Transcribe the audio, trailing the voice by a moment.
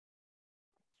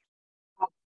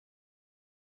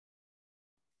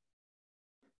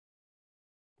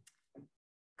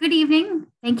Good evening.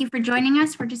 Thank you for joining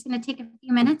us. We're just going to take a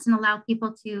few minutes and allow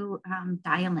people to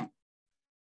dial in.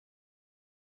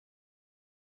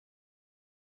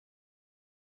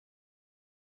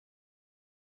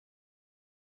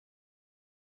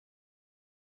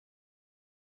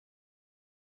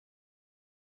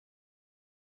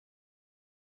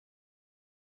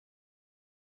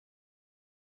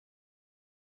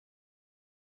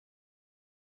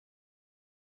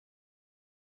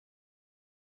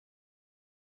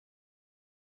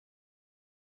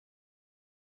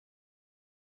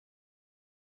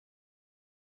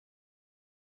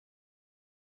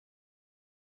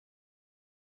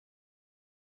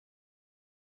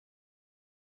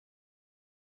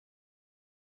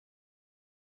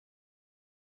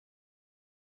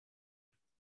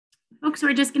 Folks,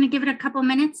 we're just going to give it a couple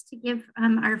minutes to give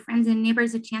our friends and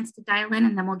neighbors a chance to dial in,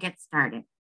 and then we'll get started.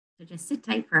 So just sit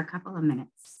tight for a couple of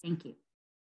minutes. Thank you.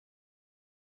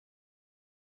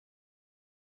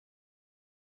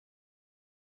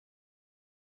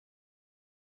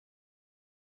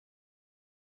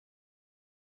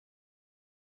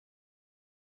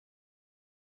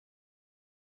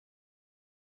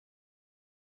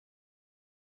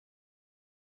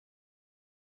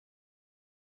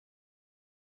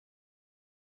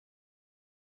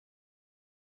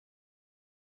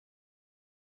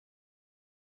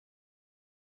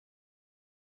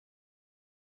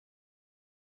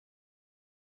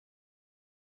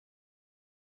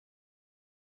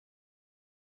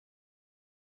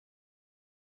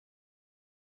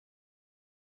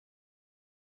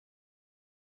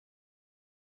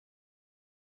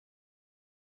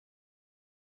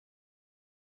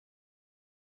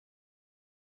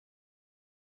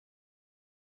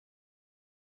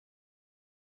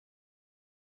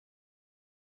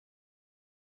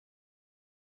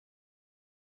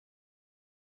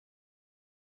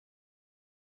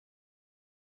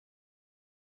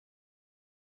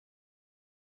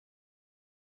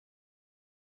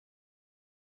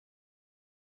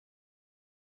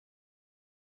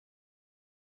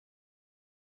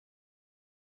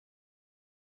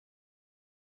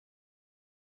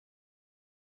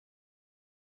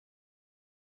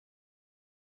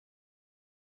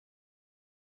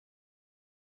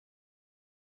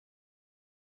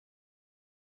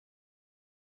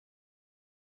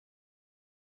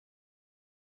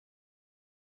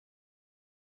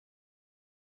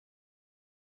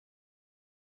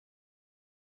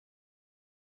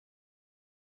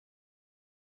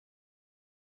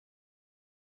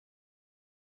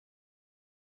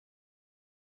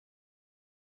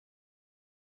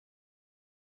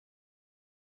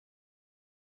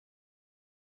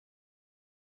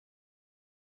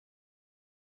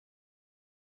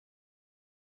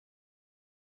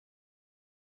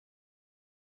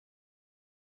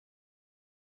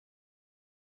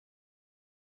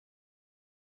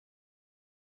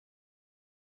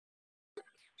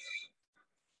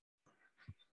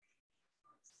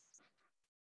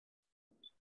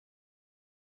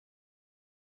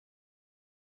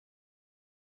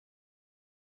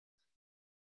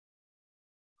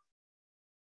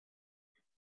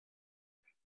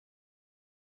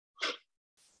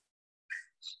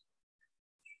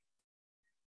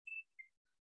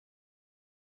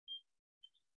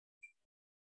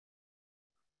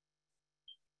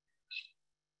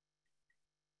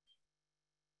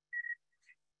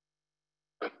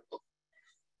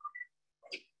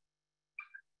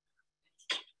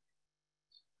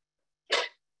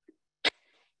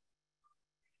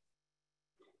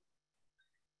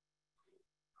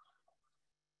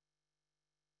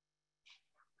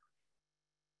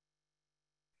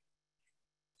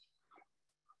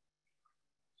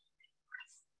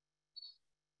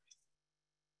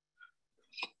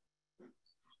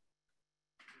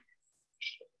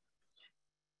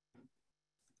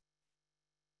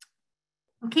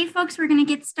 Okay, folks, we're going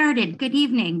to get started. Good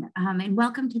evening, and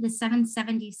welcome to the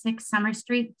 776 Summer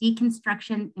Street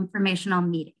Deconstruction Informational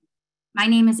Meeting. My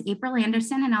name is April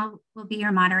Anderson, and I will be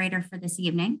your moderator for this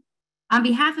evening. On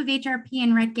behalf of HRP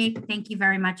and Redgate, thank you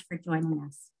very much for joining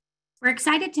us. We're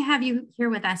excited to have you here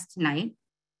with us tonight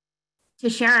to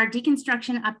share our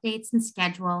deconstruction updates and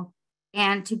schedule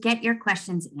and to get your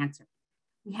questions answered.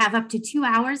 We have up to 2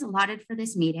 hours allotted for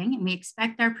this meeting, and we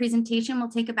expect our presentation will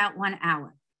take about 1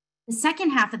 hour. The second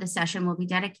half of the session will be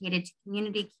dedicated to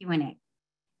community Q&A.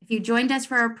 If you joined us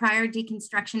for our prior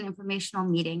deconstruction informational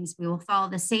meetings, we will follow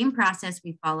the same process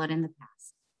we followed in the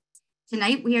past.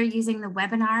 Tonight, we are using the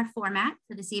webinar format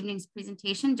for this evening's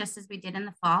presentation, just as we did in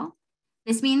the fall.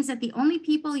 This means that the only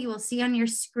people you will see on your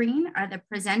screen are the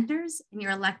presenters and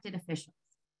your elected officials.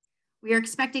 We are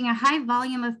expecting a high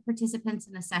volume of participants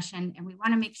in the session, and we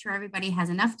want to make sure everybody has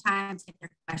enough time to get their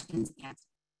questions answered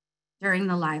during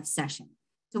the live session.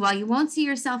 So while you won't see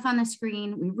yourself on the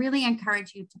screen, we really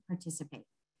encourage you to participate.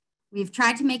 We've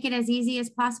tried to make it as easy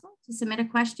as possible to submit a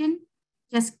question.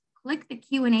 Just click the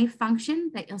Q&A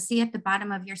function that you'll see at the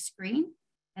bottom of your screen,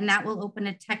 and that will open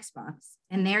a text box.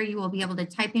 And there you will be able to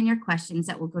type in your questions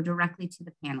that will go directly to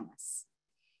the panelists.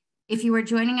 If you are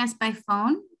joining us by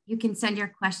phone, you can send your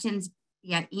questions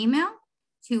via email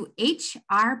to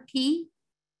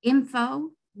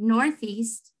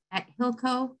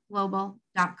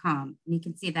hrpinfonortheast@hilcoglobal.com. And you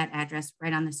can see that address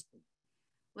right on the screen.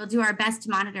 We'll do our best to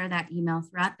monitor that email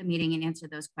throughout the meeting and answer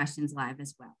those questions live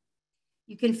as well.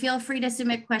 You can feel free to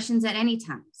submit questions at any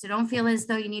time, so don't feel as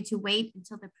though you need to wait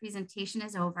until the presentation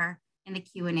is over and the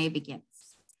Q&A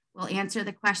begins. We'll answer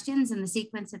the questions in the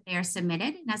sequence that they are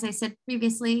submitted. And as I said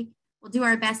previously, we'll do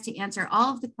our best to answer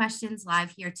all of the questions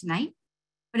live here tonight.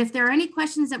 But if there are any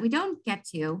questions that we don't get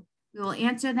to, we will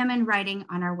answer them in writing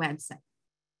on our website.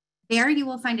 There you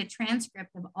will find a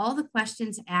transcript of all the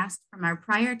questions asked from our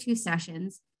prior two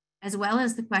sessions, as well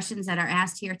as the questions that are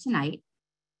asked here tonight,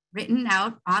 written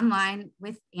out online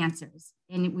with answers.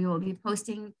 And we will be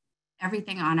posting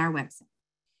everything on our website.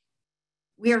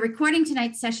 We are recording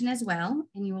tonight's session as well,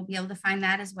 and you will be able to find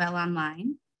that as well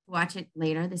online. Watch it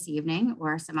later this evening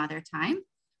or some other time.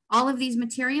 All of these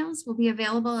materials will be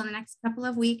available in the next couple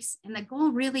of weeks, and the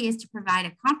goal really is to provide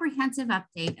a comprehensive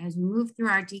update as we move through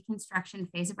our deconstruction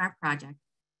phase of our project,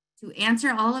 to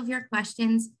answer all of your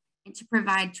questions and to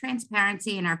provide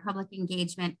transparency in our public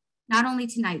engagement, not only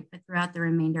tonight, but throughout the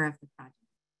remainder of the project.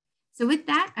 So with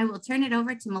that, I will turn it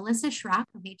over to Melissa Schrock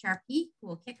of HRP, who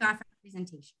will kick off our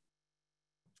presentation.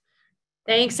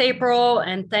 Thanks, April,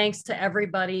 and thanks to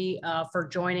everybody for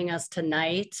joining us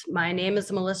tonight. My name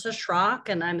is Melissa Schrock,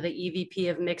 and I'm the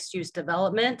EVP of Mixed Use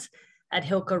Development at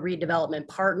Hilco Redevelopment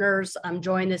Partners. I'm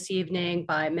joined this evening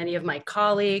by many of my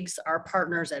colleagues, our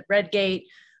partners at Redgate,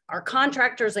 our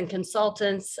contractors and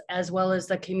consultants, as well as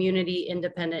the Community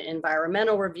Independent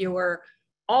Environmental Reviewer,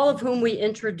 all of whom we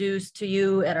introduced to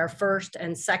you at our first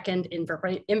and second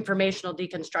informational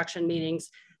deconstruction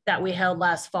meetings that we held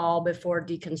last fall before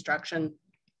deconstruction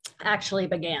actually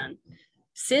began.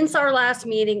 Since our last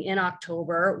meeting in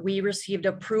October, we received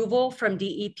approval from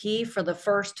DEP for the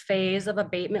first phase of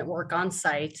abatement work on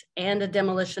site and a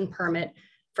demolition permit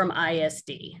from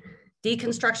ISD.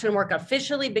 Deconstruction work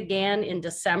officially began in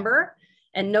December,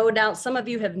 and no doubt some of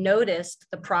you have noticed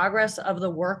the progress of the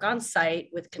work on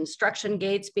site with construction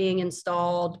gates being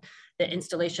installed, the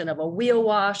installation of a wheel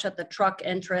wash at the truck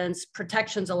entrance,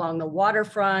 protections along the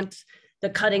waterfront, the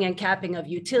cutting and capping of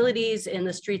utilities in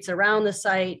the streets around the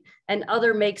site, and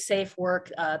other make-safe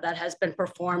work that has been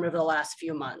performed over the last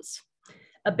few months.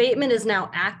 Abatement is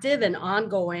now active and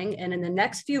ongoing, and in the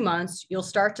next few months, you'll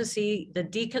start to see the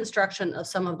deconstruction of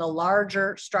some of the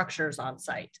larger structures on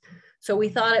site. So we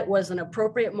thought it was an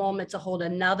appropriate moment to hold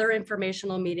another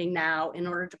informational meeting now in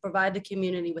order to provide the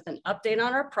community with an update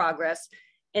on our progress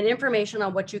and information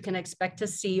on what you can expect to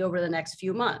see over the next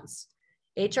few months.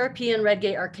 HRP and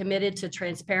Redgate are committed to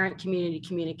transparent community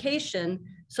communication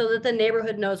so that the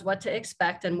neighborhood knows what to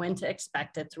expect and when to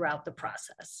expect it throughout the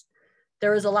process.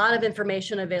 There is a lot of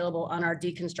information available on our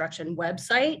deconstruction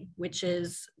website, which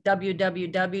is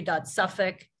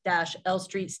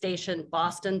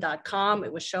www.suffolk-lstreetstationboston.com.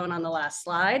 It was shown on the last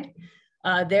slide.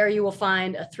 There you will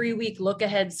find a 3-week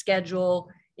look-ahead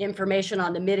schedule, information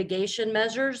on the mitigation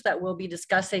measures that we'll be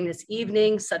discussing this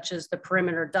evening, such as the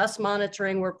perimeter dust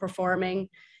monitoring we're performing,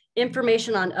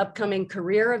 information on upcoming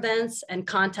career events, and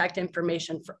contact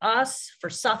information for us, for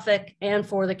Suffolk, and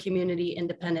for the Community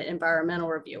Independent Environmental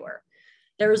Reviewer.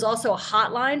 There is also a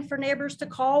hotline for neighbors to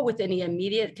call with any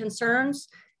immediate concerns.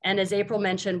 And as April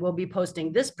mentioned, we'll be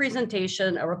posting this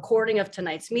presentation, a recording of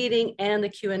tonight's meeting, and the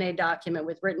Q&A document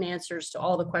with written answers to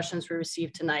all the questions we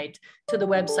received tonight to the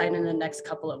website in the next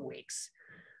couple of weeks.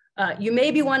 You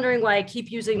may be wondering why I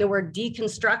keep using the word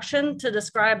deconstruction to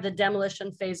describe the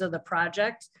demolition phase of the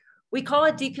project. We call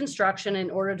it deconstruction in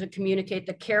order to communicate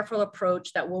the careful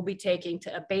approach that we'll be taking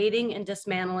to abating and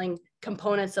dismantling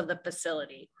components of the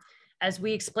facility. As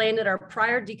we explained at our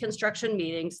prior deconstruction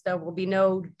meetings, there will be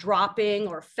no dropping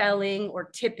or felling or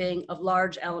tipping of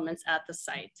large elements at the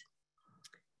site.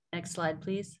 Next slide,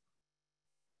 please.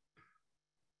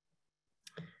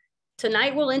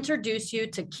 Tonight, we'll introduce you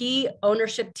to key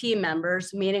ownership team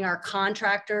members, meaning our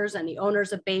contractors and the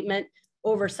owner's abatement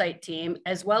oversight team,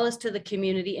 as well as to the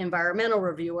Community Environmental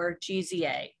Reviewer,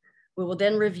 GZA. We will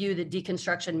then review the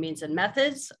deconstruction means and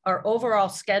methods, our overall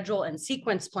schedule and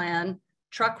sequence plan,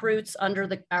 truck routes under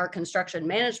our construction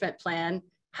management plan,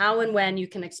 how and when you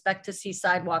can expect to see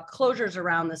sidewalk closures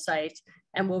around the site,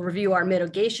 and we'll review our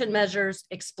mitigation measures,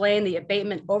 explain the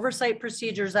abatement oversight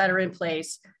procedures that are in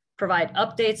place, provide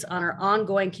updates on our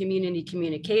ongoing community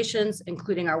communications,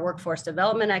 including our workforce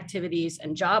development activities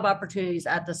and job opportunities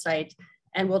at the site,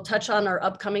 and we'll touch on our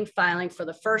upcoming filing for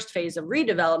the first phase of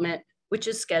redevelopment, which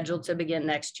is scheduled to begin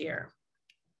next year.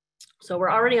 So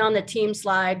we're already on the team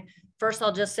slide. First,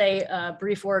 I'll just say a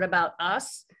brief word about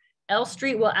us. L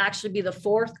Street will actually be the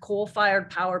 4th coal-fired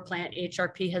power plant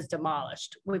HRP has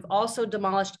demolished. We've also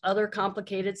demolished other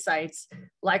complicated sites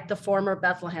like the former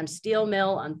Bethlehem Steel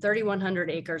Mill on 3,100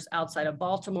 acres outside of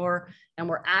Baltimore, and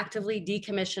we're actively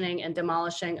decommissioning and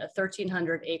demolishing a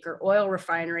 1,300-acre oil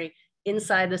refinery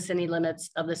inside the city limits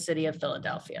of the city of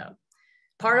Philadelphia.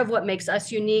 Part of what makes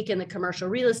us unique in the commercial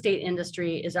real estate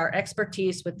industry is our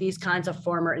expertise with these kinds of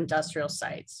former industrial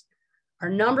sites. Our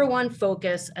number one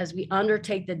focus as we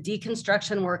undertake the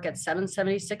deconstruction work at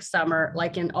 776 Summer,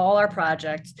 like in all our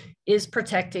projects, is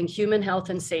protecting human health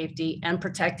and safety and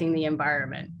protecting the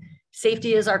environment.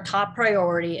 Safety is our top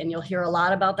priority, and you'll hear a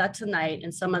lot about that tonight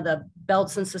and some of the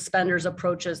belts and suspenders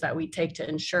approaches that we take to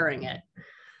ensuring it.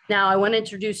 Now, I want to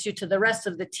introduce you to the rest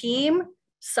of the team.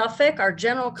 Suffolk, our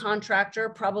general contractor,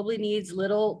 probably needs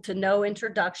little to no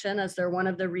introduction as they're one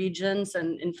of the region's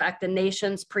and in fact the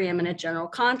nation's preeminent general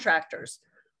contractors.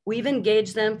 We've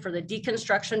engaged them for the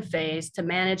deconstruction phase to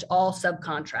manage all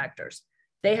subcontractors.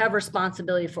 They have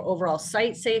responsibility for overall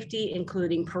site safety,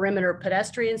 including perimeter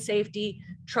pedestrian safety,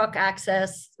 truck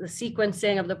access, the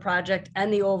sequencing of the project,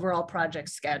 and the overall project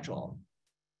schedule.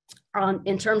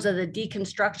 In terms of the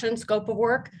deconstruction scope of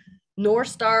work, North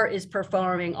Star is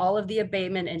performing all of the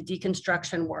abatement and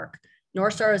deconstruction work.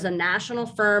 North Star is a national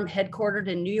firm headquartered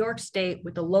in New York State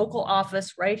with a local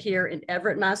office right here in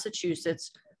Everett,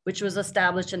 Massachusetts, which was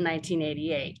established in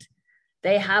 1988.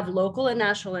 They have local and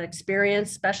national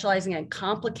experience specializing in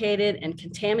complicated and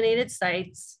contaminated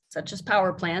sites, such as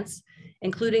power plants,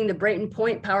 including the Brayton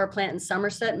Point Power Plant in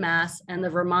Somerset, Mass, and the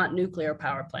Vermont Nuclear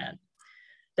Power Plant.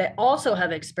 They also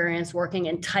have experience working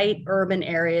in tight urban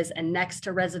areas and next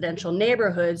to residential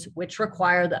neighborhoods, which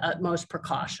require the utmost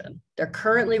precaution. They're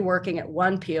currently working at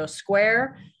 1 Pio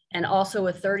Square and also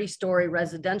a 30-story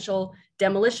residential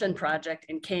demolition project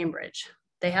in Cambridge.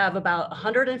 They have about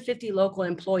 150 local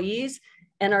employees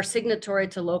and are signatory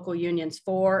to local unions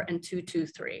 4 and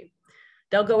 223.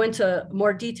 They'll go into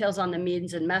more details on the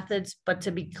means and methods, but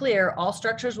to be clear, all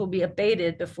structures will be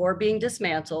abated before being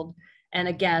dismantled. And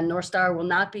again, North Star will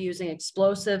not be using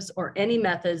explosives or any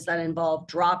methods that involve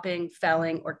dropping,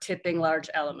 felling, or tipping large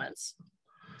elements.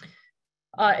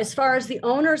 As far as the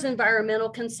owner's environmental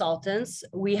consultants,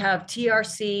 we have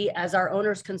TRC as our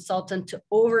owner's consultant to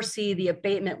oversee the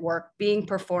abatement work being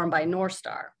performed by North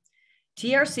Star.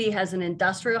 TRC has an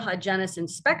industrial hygienist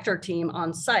inspector team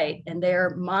on site, and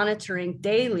they're monitoring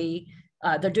daily.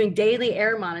 They're doing daily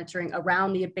air monitoring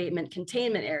around the abatement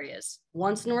containment areas.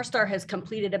 Once North Star has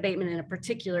completed abatement in a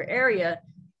particular area,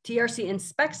 TRC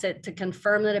inspects it to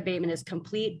confirm that abatement is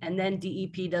complete, and then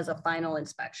DEP does a final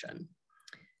inspection.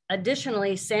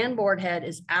 Additionally, Sandboard Head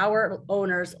is our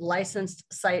owner's licensed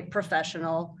site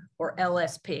professional, or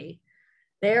LSP.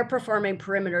 They are performing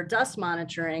perimeter dust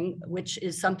monitoring, which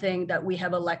is something that we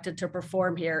have elected to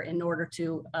perform here in order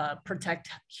to protect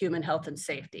human health and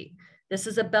safety. This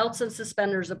is a belts and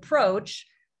suspenders approach,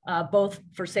 both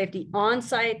for safety on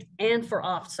site and for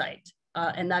off site,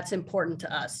 and that's important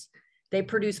to us. They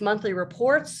produce monthly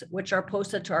reports, which are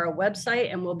posted to our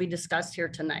website and will be discussed here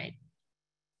tonight.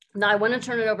 Now I want to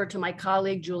turn it over to my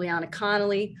colleague, Juliana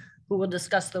Connolly, who will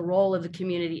discuss the role of the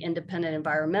Community Independent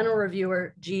Environmental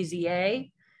Reviewer,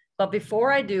 GZA. But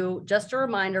before I do, just a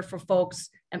reminder for folks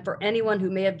and for anyone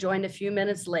who may have joined a few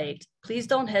minutes late, please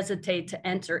don't hesitate to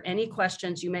enter any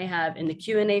questions you may have in the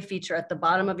Q&A feature at the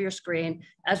bottom of your screen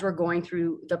as we're going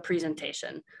through the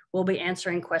presentation. We'll be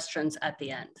answering questions at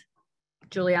the end.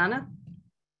 Juliana?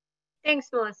 Thanks,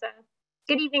 Melissa.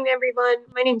 Good evening, everyone.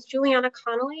 My name is Juliana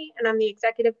Connolly, and I'm the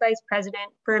Executive Vice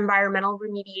President for Environmental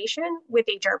Remediation with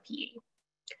HRPE.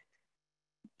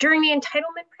 During the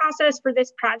entitlement process for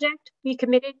this project, we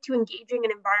committed to engaging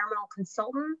an environmental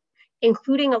consultant,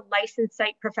 including a licensed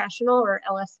site professional, or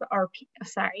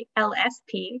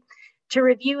LSP, to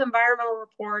review environmental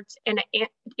reports and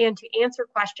to answer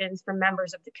questions from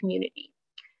members of the community.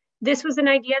 This was an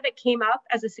idea that came up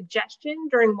as a suggestion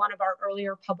during one of our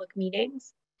earlier public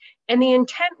meetings. And the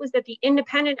intent was that the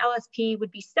independent LSP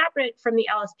would be separate from the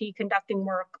LSP conducting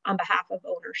work on behalf of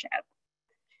ownership.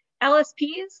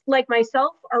 LSPs, like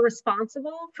myself, are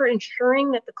responsible for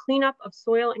ensuring that the cleanup of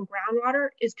soil and groundwater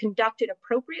is conducted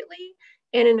appropriately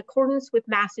and in accordance with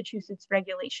Massachusetts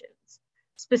regulations.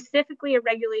 specifically a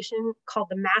regulation called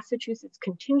the Massachusetts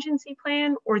Contingency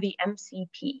Plan, or the MCP.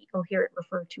 You'll hear it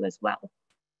referred to as well.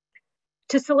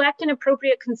 To select an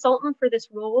appropriate consultant for this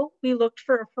role, we looked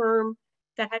for a firm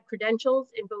that had credentials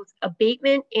in both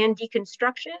abatement and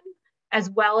deconstruction, as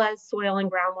well as soil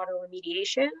and groundwater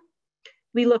remediation.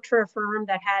 We looked for a firm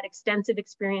that had extensive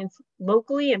experience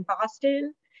locally in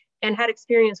Boston and had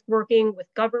experience working with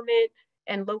government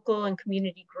and local and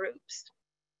community groups.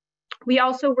 We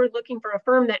also were looking for a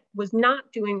firm that was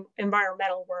not doing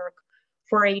environmental work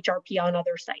for HRP on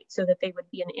other sites, so that they would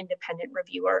be an independent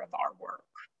reviewer of our work.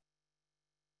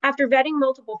 After vetting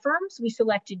multiple firms, we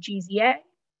selected GZA.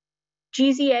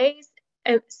 GZA's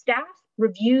staff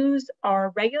reviews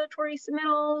our regulatory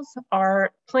submittals,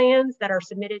 our plans that are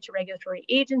submitted to regulatory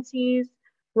agencies,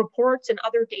 reports, and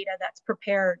other data that's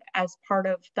prepared as part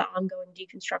of the ongoing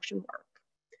deconstruction work.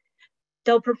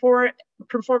 They'll perform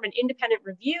an independent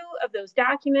review of those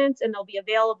documents, and they'll be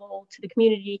available to the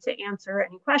community to answer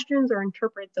any questions or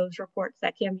interpret those reports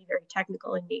that can be very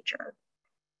technical in nature.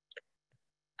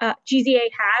 GZA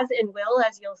has and will,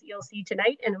 as you'll see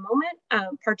tonight in a moment,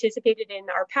 participated in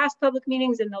our past public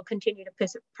meetings, and they'll continue to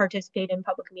participate in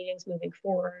public meetings moving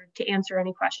forward to answer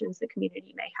any questions the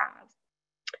community may have.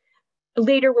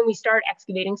 Later, when we start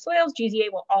excavating soils,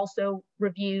 GZA will also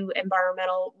review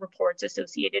environmental reports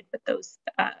associated with those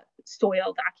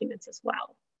soil documents as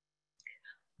well.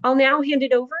 I'll now hand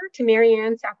it over to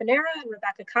Marianne Saponara and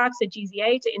Rebecca Cox at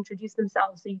GZA to introduce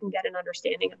themselves so you can get an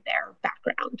understanding of their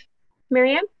background.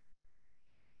 Marianne?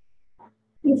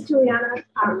 Thanks, Juliana.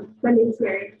 My name is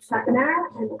Marianne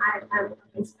Saponara, and I am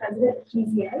Vice President of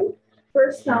GZA.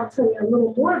 First, I'll tell you a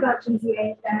little more about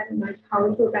GZA, then my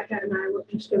colleague Rebecca and I will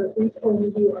each give a brief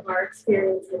overview of our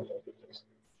experience and implications.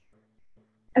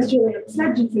 As Juliana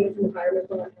said, GZA is an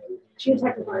environmental and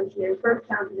geotechnical engineering firm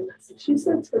founded in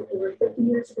Massachusetts with over 50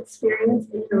 years of experience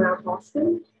in and around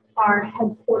Boston. Our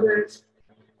headquarters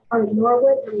are in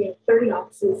Norwood, and we have 30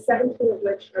 offices, 17 of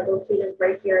which are located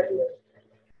right here in Norwood.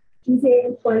 GZA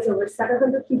employs over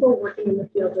 700 people working in the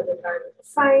fields of environmental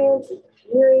science,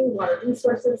 engineering, water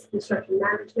resources, construction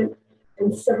management,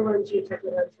 and civil and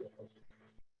geotechnical engineering.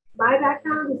 My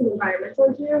background is an environmental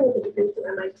engineer with a degree from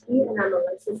MIT, and I'm a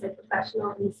licensed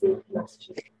professional in the state of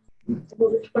Massachusetts. I have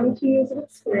over 22 years of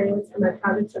experience, and my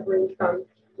projects have ranged from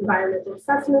environmental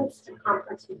assessments to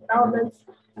complex redevelopments.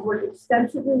 I've worked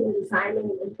extensively in designing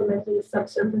and implementing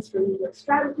subsurface remedial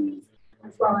strategies,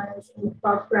 as well as in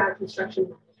above-ground construction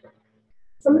management.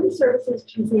 Some of the services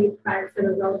GZA provides that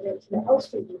are relevant to the L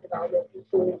Street redevelopment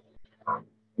include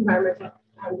environmental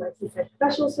and licensed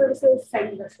professional services,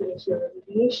 site investigation and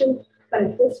remediation. But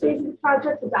at this phase of the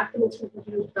project, the documents we've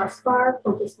reviewed thus far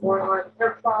focus more on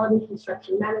air quality,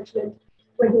 construction management,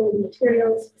 regulated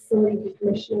materials, facility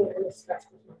decommissioning, and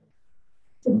asbestos monitoring.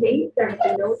 To date, there have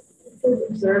been no instances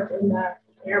observed in the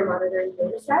air monitoring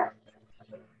data set.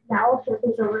 Now I'll turn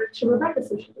things over to Rebecca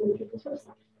so she can introduce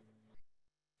herself.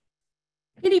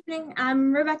 Good evening,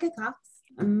 I'm Rebecca Cox.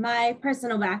 My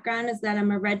personal background is that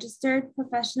I'm a registered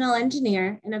professional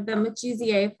engineer and have been with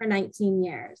GZA for 19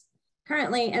 years,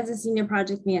 currently as a senior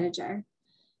project manager.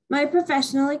 My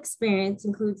professional experience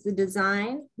includes the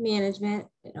design, management,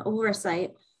 and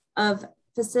oversight of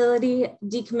facility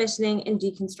decommissioning and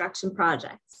deconstruction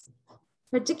projects.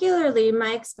 Particularly,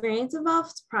 my experience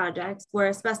involves projects where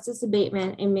asbestos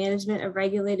abatement and management of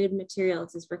regulated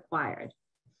materials is required.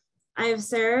 I have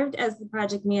served as the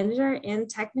project manager and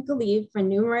technical lead for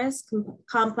numerous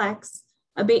complex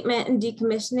abatement and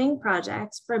decommissioning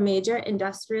projects for major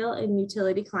industrial and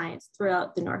utility clients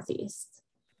throughout the Northeast.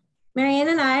 Marianne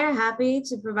and I are happy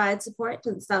to provide support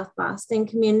to the South Boston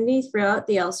community throughout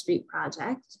the L Street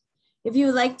project. If you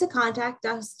would like to contact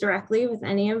us directly with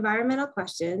any environmental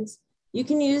questions, you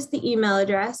can use the email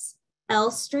address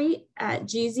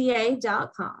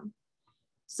lstreet@gza.com.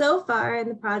 So far in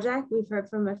the project, we've heard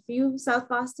from a few South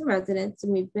Boston residents,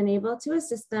 and we've been able to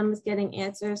assist them with getting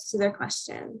answers to their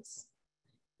questions.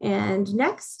 And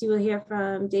next, you will hear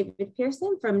from David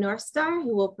Pearson from North Star,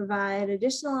 who will provide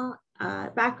additional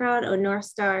background on North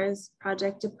Star's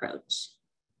project approach.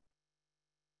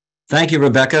 Thank you,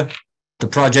 Rebecca, the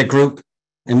project group,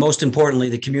 and most importantly,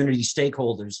 the community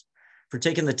stakeholders for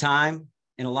taking the time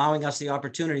and allowing us the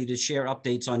opportunity to share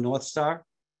updates on North Star,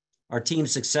 our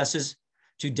team's successes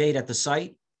to date at the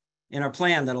site, and our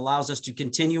plan that allows us to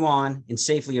continue on and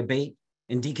safely abate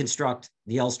and deconstruct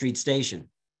the L Street station.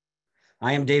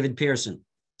 I am David Pearson,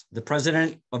 the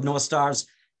president of North Star's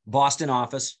Boston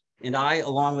office, and I,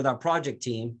 along with our project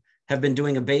team, have been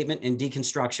doing abatement and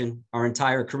deconstruction our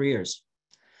entire careers.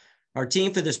 Our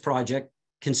team for this project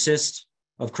consists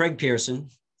of Craig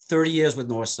Pearson, 30 years with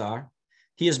North Star,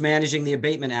 He is managing the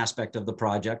abatement aspect of the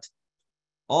project.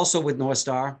 Also with North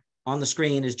Star on the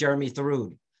screen is Jeremy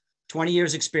Tharud, 20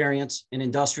 years experience in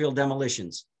industrial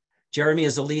demolitions. Jeremy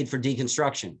is the lead for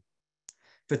deconstruction.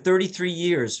 For 33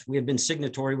 years, we have been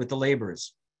signatory with the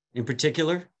laborers, in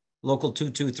particular, Local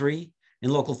 223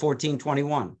 and Local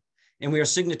 1421, and we are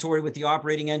signatory with the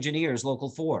operating engineers, Local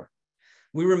 4.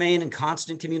 We remain in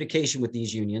constant communication with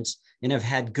these unions and have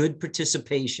had good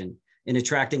participation in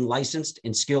attracting licensed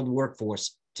and skilled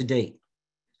workforce to date.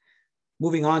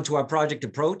 Moving on to our project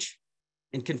approach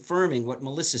and confirming what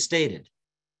Melissa stated,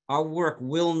 our work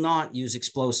will not use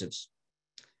explosives,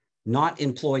 not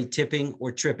employ tipping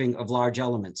or tripping of large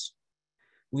elements.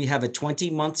 We have a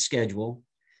 20-month schedule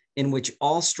in which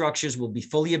all structures will be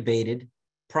fully abated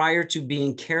prior to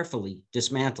being carefully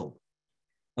dismantled.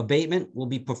 Abatement will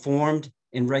be performed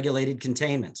in regulated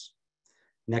containments.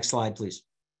 Next slide, please.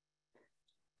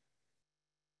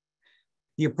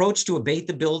 The approach to abate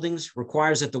the buildings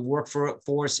requires that the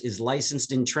workforce is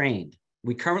licensed and trained.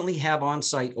 We currently have on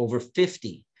site over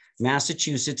 50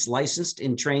 Massachusetts licensed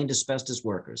and trained asbestos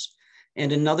workers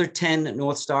and another 10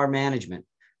 North Star management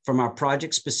from our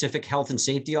project-specific health and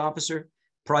safety officer,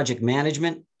 project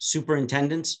management,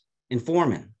 superintendents, and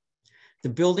foremen. The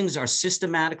buildings are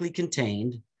systematically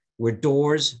contained where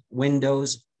doors,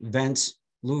 windows, vents,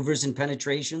 louvers, and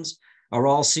penetrations are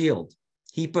all sealed.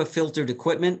 HEPA filtered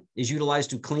equipment is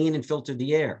utilized to clean and filter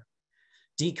the air.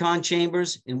 Decon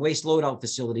chambers and waste loadout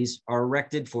facilities are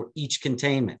erected for each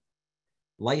containment.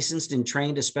 Licensed and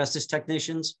trained asbestos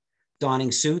technicians,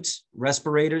 donning suits,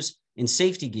 respirators, and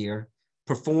safety gear,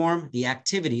 perform the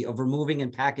activity of removing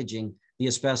and packaging the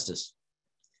asbestos.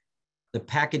 The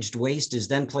packaged waste is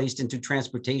then placed into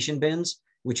transportation bins,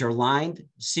 which are lined,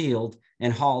 sealed,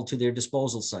 and hauled to their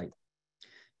disposal site.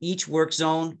 Each work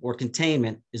zone or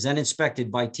containment is then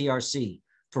inspected by TRC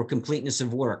for completeness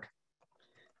of work,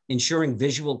 ensuring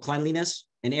visual cleanliness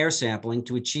and air sampling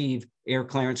to achieve air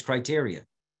clearance criteria.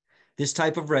 This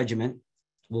type of regimen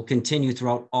will continue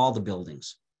throughout all the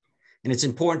buildings. And it's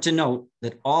important to note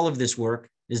that all of this work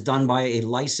is done by a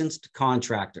licensed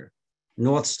contractor,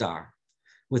 North Star,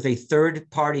 with a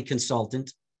third-party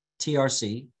consultant,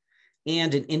 TRC,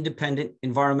 and an independent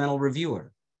environmental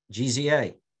reviewer,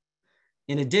 GZA.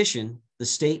 In addition, the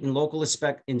state and local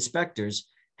inspectors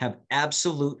have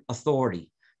absolute authority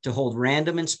to hold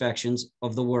random inspections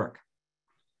of the work.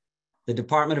 The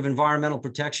Department of Environmental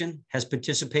Protection has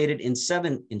participated in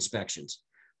 7 inspections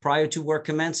prior to work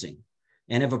commencing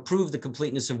and have approved the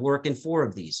completeness of work in 4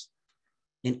 of these.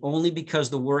 And only because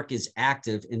the work is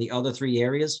active in the other 3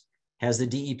 areas has the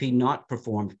DEP not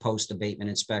performed post-abatement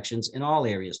inspections in all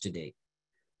areas to date.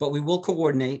 But we will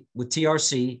coordinate with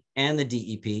TRC and the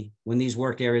DEP when these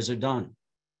work areas are done.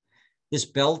 This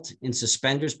belt and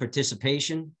suspenders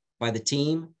participation by the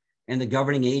team and the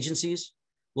governing agencies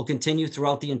will continue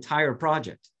throughout the entire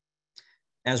project.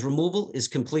 As removal is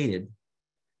completed,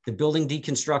 the building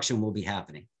deconstruction will be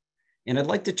happening. And I'd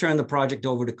like to turn the project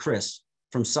over to Chris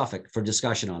from Suffolk for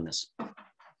discussion on this.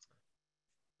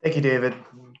 Thank you, David.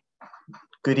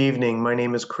 Good evening. My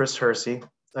name is Chris Hersey.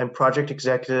 I'm project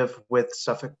executive with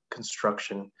Suffolk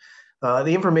Construction.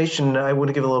 The information I want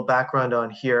to give a little background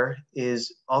on here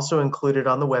is also included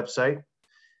on the website,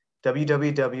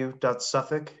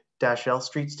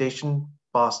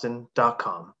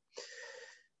 www.suffolk-lstreetstationboston.com.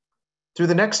 Through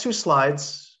the next 2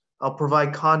 slides, I'll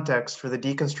provide context for the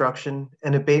deconstruction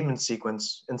and abatement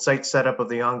sequence and site setup of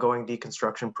the ongoing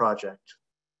deconstruction project.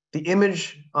 The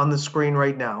image on the screen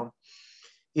right now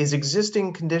is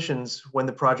existing conditions when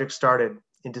the project started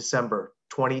in December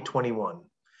 2021.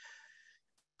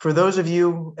 For those of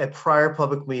you at prior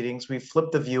public meetings, we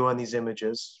flipped the view on these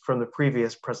images from the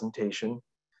previous presentation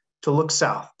to look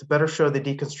south to better show the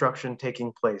deconstruction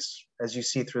taking place, as you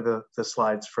see through the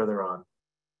slides further on.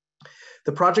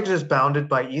 The project is bounded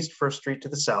by East First Street to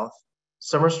the south,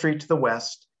 Summer Street to the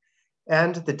west,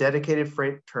 and the dedicated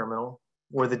freight terminal,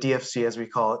 or the DFC as we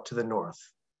call it, to the north.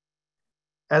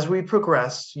 As we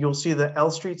progress, you'll see the L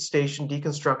Street Station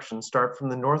deconstruction start from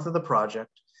the north of the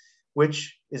project,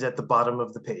 which is at the bottom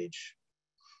of the page.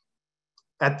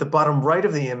 At the bottom right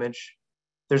of the image,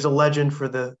 there's a legend for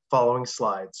the following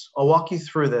slides. I'll walk you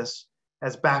through this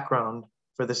as background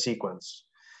for the sequence.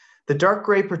 The dark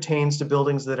gray pertains to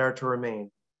buildings that are to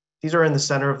remain. These are in the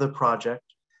center of the project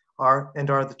are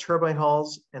the turbine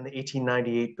halls and the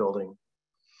 1898 building.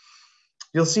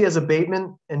 You'll see as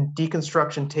abatement and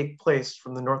deconstruction take place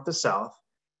from the north to south,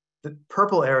 the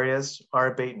purple areas are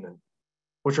abatement,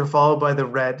 which are followed by the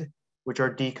red, which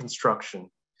are deconstruction.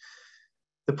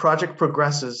 The project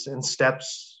progresses in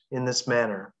steps in this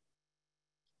manner.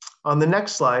 On the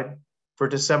next slide, for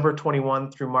December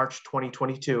 21 through March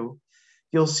 2022,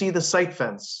 you'll see the site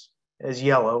fence as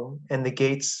yellow and the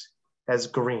gates as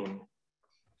green.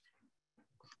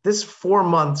 This 4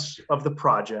 months of the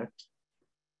project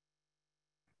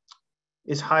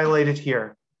is highlighted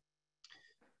here.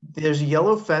 There's a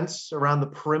yellow fence around the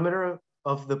perimeter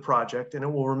of the project, and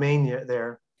it will remain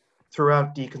there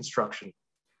throughout deconstruction.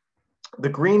 The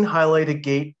green highlighted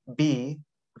gate B,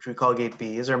 which we call gate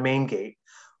B, is our main gate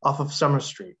off of Summer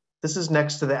Street. This is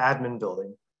next to the admin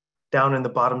building, down in the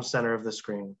bottom center of the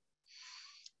screen.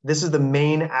 This is the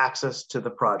main access to the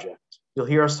project. You'll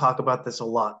hear us talk about this a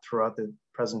lot throughout the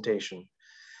presentation.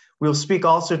 We'll speak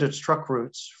also to truck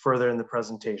routes further in the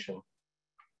presentation.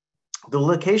 The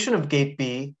location of Gate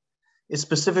B is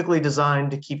specifically designed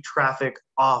to keep traffic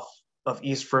off of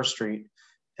East First Street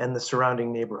and the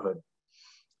surrounding neighborhood.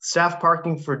 Staff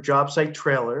parking for job site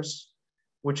trailers,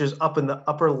 which is up in the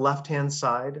upper left-hand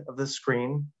side of the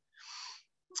screen,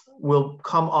 will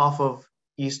come off of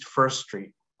East First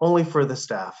Street, only for the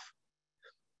staff.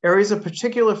 Areas of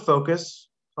particular focus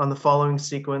on the following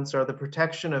sequence are the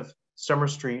protection of Summer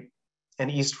Street and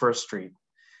East First Street.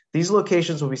 These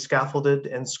locations will be scaffolded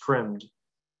and scrimmed.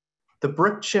 The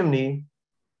brick chimney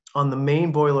on the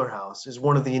main boiler house is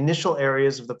one of the initial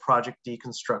areas of the project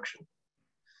deconstruction,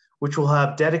 which will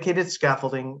have dedicated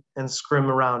scaffolding and scrim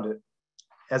around it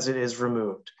as it is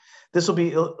removed. This will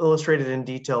be illustrated in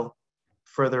detail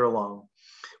further along.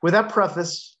 With that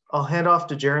preface, I'll hand off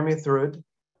to Jeremy Thruid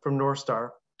from North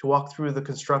Star to walk through the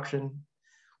construction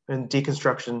and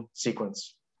deconstruction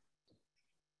sequence.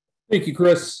 Thank you,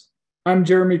 Chris. I'm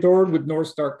Jeremy Thord with North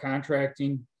Star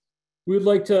Contracting. We would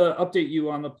like to update you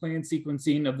on the planned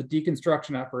sequencing of the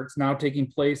deconstruction efforts now taking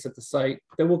place at the site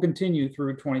that will continue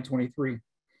through 2023.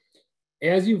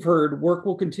 As you've heard, work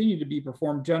will continue to be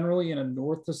performed generally in a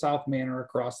north to south manner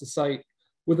across the site,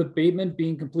 with abatement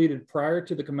being completed prior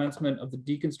to the commencement of the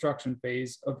deconstruction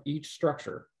phase of each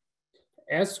structure.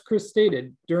 As Chris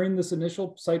stated, during this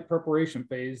initial site preparation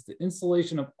phase, the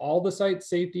installation of all the site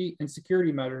safety and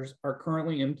security measures are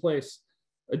currently in place.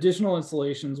 Additional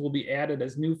installations will be added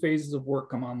as new phases of work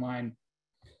come online.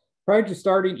 Prior to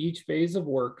starting each phase of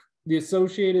work, the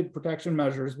associated protection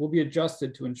measures will be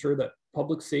adjusted to ensure that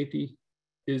public safety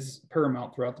is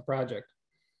paramount throughout the project.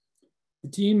 The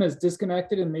team has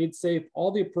disconnected and made safe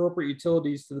all the appropriate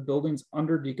utilities to the buildings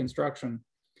under deconstruction.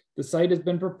 The site has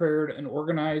been prepared and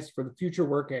organized for the future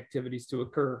work activities to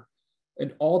occur,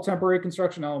 and all temporary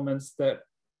construction elements that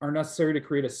are necessary to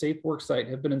create a safe work site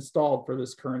have been installed for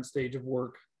this current stage of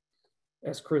work,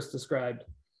 as Chris described.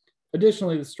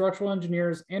 Additionally, the structural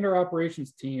engineers and our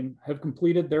operations team have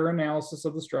completed their analysis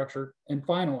of the structure and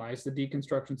finalized the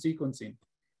deconstruction sequencing,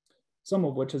 some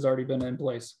of which has already been in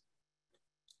place.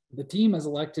 The team has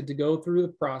elected to go through the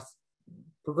process,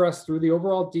 progress through the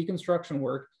overall deconstruction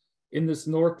work in this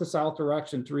north to south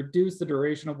direction to reduce the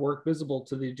duration of work visible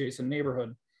to the adjacent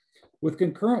neighborhood, with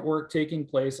concurrent work taking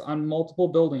place on multiple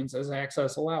buildings as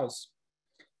access allows.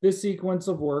 This sequence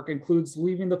of work includes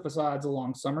leaving the facades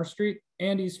along Summer Street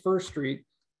and East First Street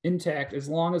intact as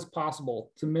long as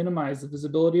possible to minimize the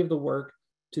visibility of the work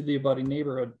to the abutting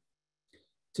neighborhood.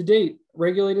 To date,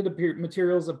 regulated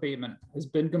materials abatement has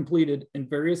been completed in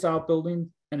various outbuildings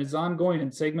and is ongoing in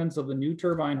segments of the new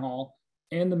turbine hall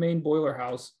and the main boiler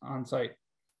house on site.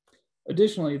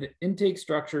 Additionally, the intake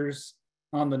structures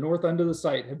on the north end of the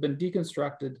site have been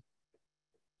deconstructed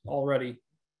already.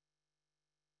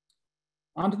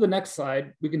 On to the next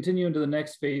slide, we continue into the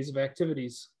next phase of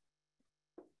activities.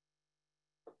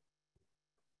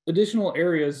 Additional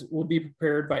areas will be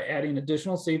prepared by adding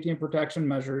additional safety and protection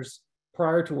measures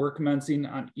prior to work commencing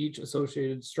on each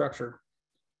associated structure.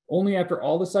 Only after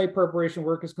all the site preparation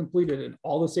work is completed and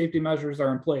all the safety measures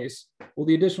are in place will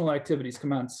the additional activities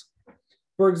commence.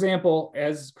 For example,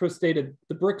 as Chris stated,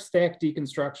 the brick stack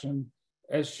deconstruction,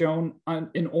 as shown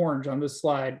in orange on this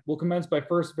slide, will commence by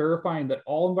first verifying that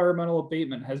all environmental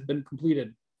abatement has been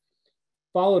completed,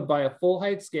 followed by a full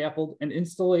height scaffold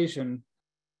installation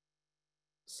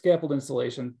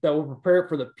that will prepare it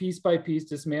for the piece by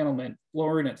piece dismantlement,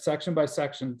 lowering it section by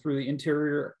section through the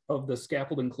interior of the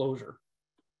scaffold enclosure.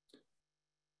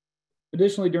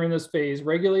 Additionally, during this phase,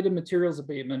 regulated materials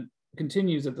abatement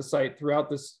continues at the site throughout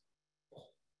this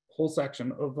whole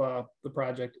section of the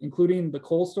project, including the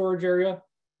coal storage area,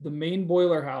 the main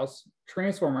boiler house,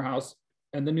 transformer house,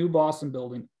 and the new Boston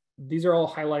building. These are all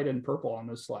highlighted in purple on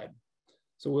this slide.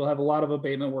 So we'll have a lot of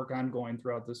abatement work ongoing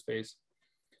throughout this phase.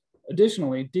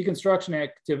 Additionally, deconstruction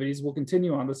activities will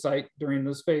continue on the site during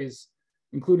this phase,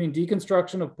 including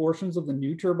deconstruction of portions of the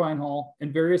new turbine hall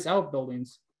and various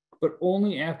outbuildings, but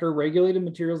only after regulated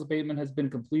materials abatement has been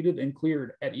completed and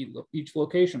cleared at each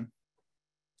location.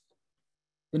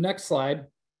 The next slide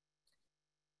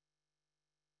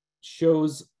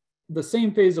shows the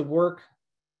same phase of work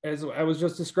as I was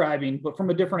just describing, but from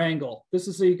a different angle. This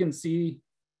is so you can see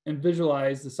and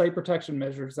visualize the site protection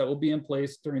measures that will be in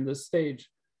place during this stage.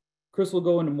 Chris will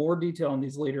go into more detail on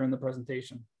these later in the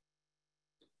presentation.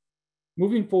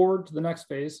 Moving forward to the next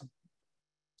phase,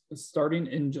 starting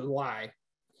in July.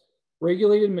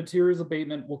 Regulated materials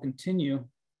abatement will continue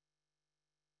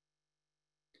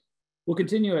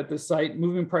at this site,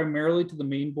 moving primarily to the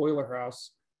main boiler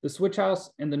house, the switch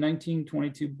house, and the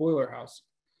 1922 boiler house.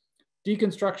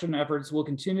 Deconstruction efforts will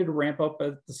continue to ramp up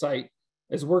at the site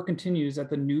as work continues at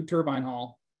the new turbine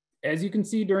hall. As you can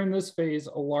see during this phase,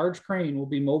 a large crane will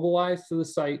be mobilized to the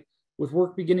site with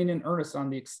work beginning in earnest on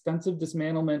the extensive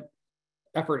dismantlement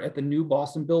effort at the new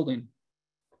Boston building.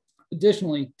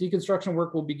 Additionally, deconstruction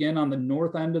work will begin on the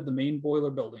north end of the main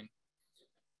boiler building.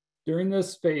 During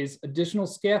this phase, additional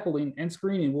scaffolding and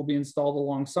screening will be installed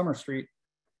along Summer Street,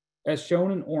 as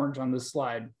shown in orange on this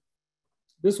slide.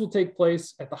 This will take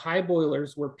place at the high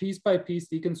boilers where piece by piece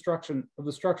deconstruction of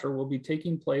the structure will be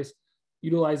taking place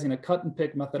utilizing a cut and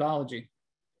pick methodology.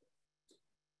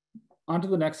 On to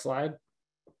the next slide.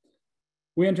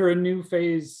 We enter a new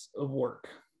phase of work.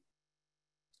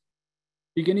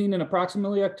 Beginning in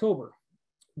approximately October.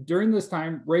 During this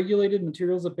time, regulated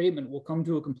materials abatement will come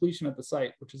to a completion at the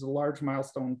site, which is a large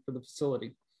milestone for the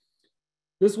facility.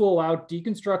 This will allow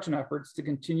deconstruction efforts to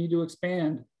continue to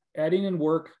expand, adding in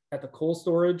work at the coal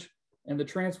storage and the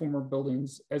transformer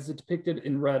buildings as depicted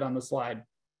in red on the slide.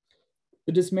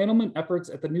 The dismantlement efforts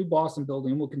at the new Boston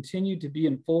building will continue to be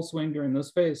in full swing during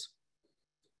this phase.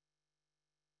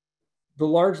 The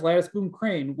large lattice boom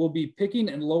crane will be picking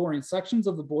and lowering sections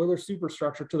of the boiler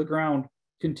superstructure to the ground,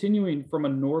 continuing from a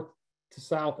north to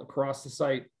south across the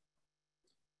site.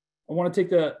 I want to take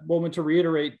the moment to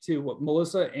reiterate too what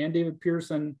Melissa and David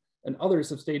Pearson and others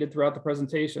have stated throughout the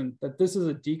presentation, that this is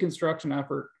a deconstruction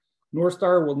effort.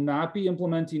 Northstar will not be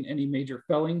implementing any major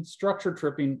felling, structure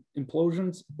tripping,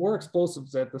 implosions, or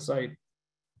explosives at the site.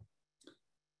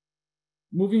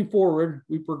 Moving forward,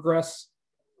 we progress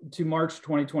to March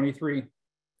 2023.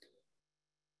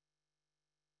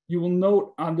 You will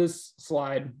note on this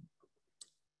slide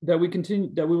that we will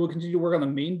continue to work on the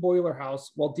main boiler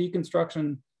house while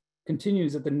deconstruction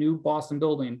continues at the new Boston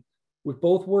building, with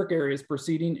both work areas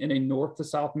proceeding in a north to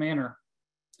south manner.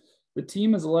 The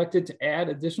team has elected to add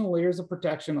additional layers of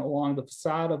protection along the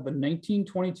facade of the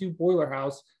 1922 boiler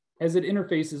house as it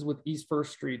interfaces with East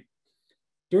First Street.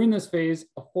 During this phase,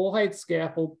 a full height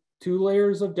scaffold, 2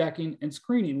 layers of decking and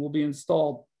screening will be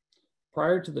installed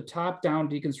prior to the top-down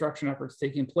deconstruction efforts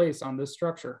taking place on this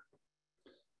structure.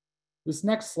 This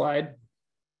next slide,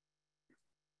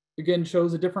 again,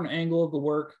 shows a different angle of the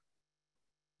work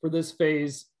for this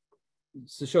phase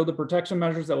to show the protection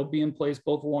measures that will be in place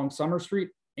both along Summer Street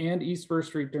and East First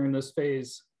Street during this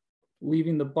phase,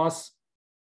 leaving the bus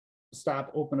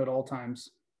stop open at all times.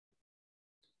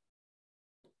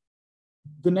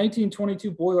 The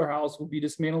 1922 boiler house will be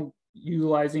dismantled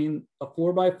utilizing a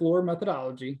floor-by-floor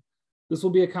methodology. This will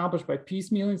be accomplished by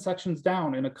piecemealing sections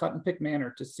down in a cut and pick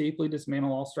manner to safely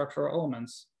dismantle all structural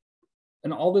elements.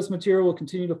 And all this material will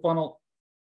continue to funnel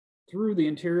through the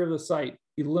interior of the site,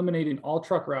 eliminating all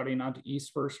truck routing onto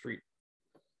East First Street.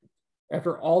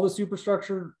 After all the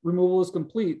superstructure removal is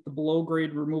complete, the below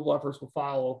grade removal efforts will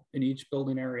follow in each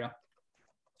building area.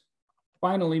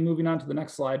 Finally, moving on to the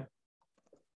next slide.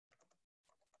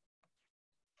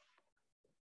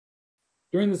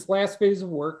 During this last phase of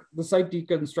work, the site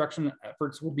deconstruction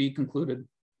efforts will be concluded.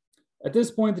 At this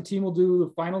point, the team will do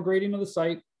the final grading of the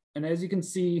site. And as you can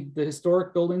see, the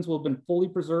historic buildings will have been fully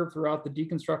preserved throughout the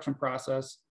deconstruction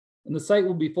process, and the site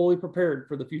will be fully prepared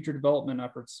for the future development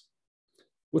efforts.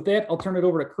 With that, I'll turn it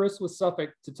over to Chris with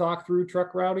Suffolk to talk through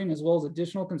truck routing as well as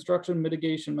additional construction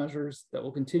mitigation measures that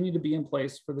will continue to be in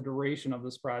place for the duration of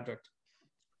this project.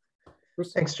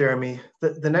 Chris? Thanks, Jeremy.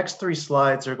 The next 3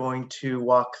 slides are going to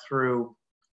walk through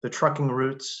the trucking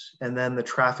routes and then the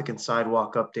traffic and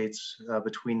sidewalk updates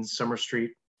between Summer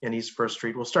Street and East First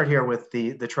Street. We'll start here with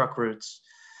the truck routes.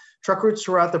 Truck routes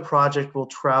throughout the project will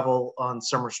travel on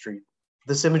Summer Street.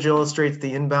 This image illustrates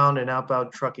the inbound and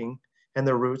outbound trucking and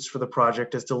the routes for the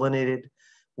project as delineated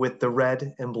with the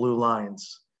red and blue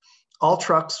lines. All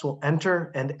trucks will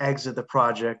enter and exit the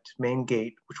project main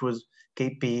gate, which was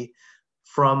gate B,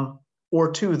 from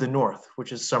or to the north,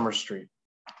 which is Summer Street.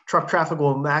 Truck traffic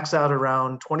will max out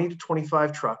around 20 to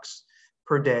 25 trucks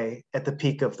per day at the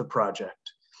peak of the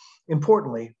project.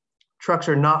 Importantly, trucks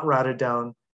are not routed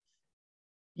down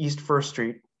East First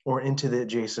Street or into the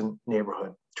adjacent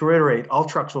neighborhood. To reiterate, all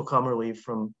trucks will come or leave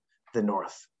from the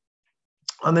north.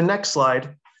 On the next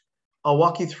slide, I'll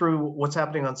walk you through what's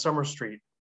happening on Summer Street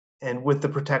and with the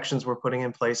protections we're putting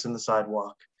in place in the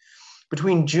sidewalk.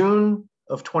 Between June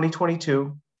of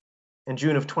 2022 and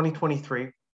June of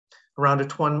 2023, around a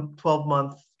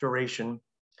 12-month duration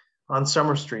on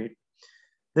Summer Street,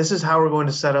 this is how we're going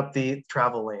to set up the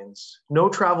travel lanes. No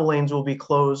travel lanes will be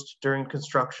closed during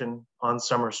construction on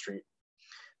Summer Street.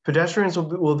 Pedestrians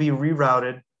will be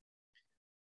rerouted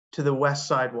to the west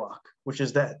sidewalk, which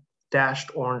is that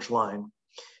dashed orange line.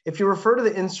 If you refer to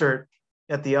the insert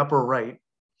at the upper right,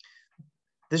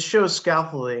 this shows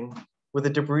scaffolding with a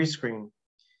debris screen,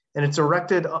 and it's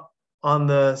erected on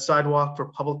the sidewalk for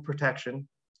public protection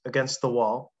against the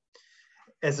wall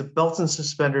as a belts and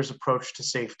suspenders approach to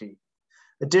safety.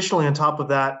 Additionally, on top of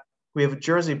that, we have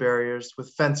jersey barriers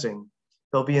with fencing.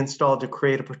 They'll be installed to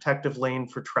create a protective lane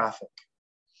for traffic.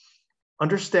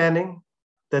 Understanding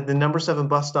that the number 7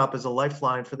 bus stop is a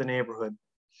lifeline for the neighborhood,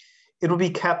 it will be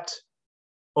kept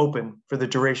open for the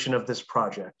duration of this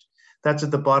project. That's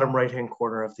at the bottom right-hand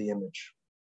corner of the image.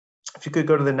 If you could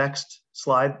go to the next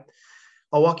slide,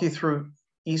 I'll walk you through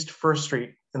East First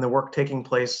Street and the work taking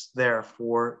place there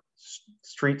for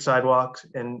street sidewalks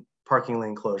and parking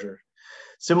lane closure.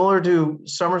 Similar to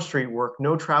Summer Street work,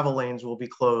 no travel lanes will be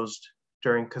closed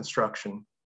during construction.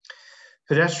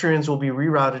 Pedestrians will be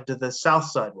rerouted to the south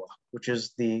sidewalk, which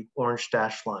is the orange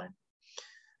dashed line.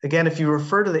 Again, if you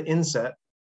refer to the inset,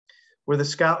 where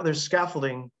there's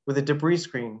scaffolding with a debris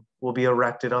screen will be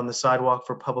erected on the sidewalk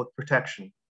for public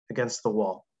protection against the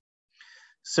wall.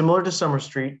 Similar to Summer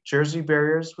Street, jersey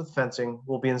barriers with fencing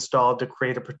will be installed to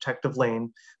create a protective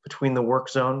lane between the work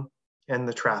zone and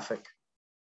the traffic.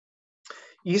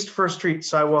 East First Street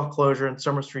sidewalk closure and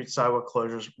Summer Street sidewalk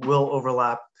closures will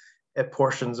overlap at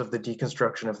portions of the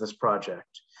deconstruction of this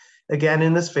project. Again,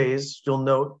 in this phase, you'll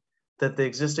note that the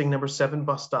existing number 7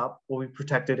 bus stop will be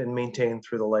protected and maintained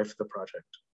through the life of the project.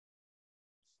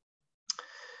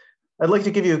 I'd like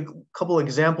to give you a couple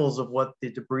examples of what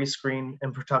the debris screen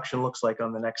and protection looks like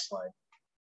on the next slide.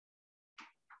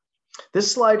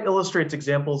 This slide illustrates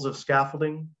examples of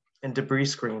scaffolding and debris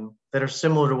screen that are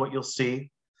similar to what you'll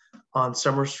see on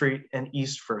Summer Street and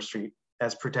East First Street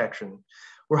as protection.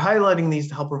 We're highlighting these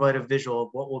to help provide a visual of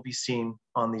what will be seen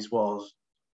on these walls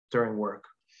during work.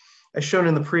 As shown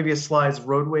in the previous slides,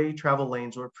 roadway travel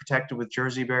lanes were protected with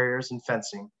jersey barriers and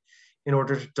fencing in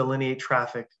order to delineate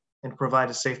traffic and provide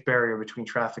a safe barrier between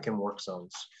traffic and work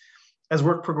zones. As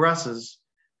work progresses,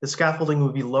 the scaffolding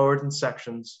will be lowered in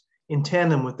sections in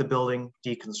tandem with the building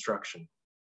deconstruction.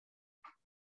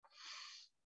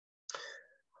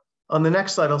 On the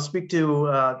next slide, I'll speak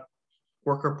to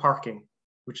worker parking,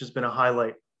 which has been a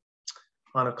highlight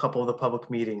on a couple of the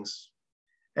public meetings.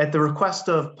 At the request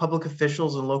of public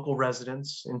officials and local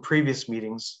residents in previous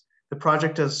meetings, the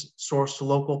project has sourced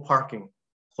local parking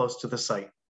close to the site.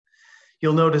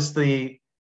 You'll notice the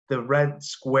red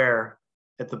square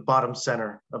at the bottom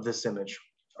center of this image.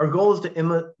 Our goal is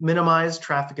to minimize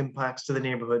traffic impacts to the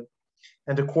neighborhood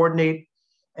and to coordinate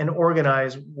and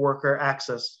organize worker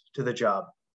access to the job.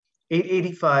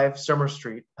 885 Summer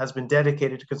Street has been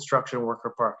dedicated to construction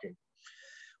worker parking.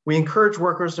 We encourage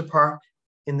workers to park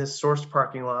in this sourced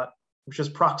parking lot, which is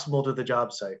proximal to the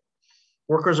job site.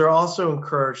 Workers are also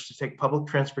encouraged to take public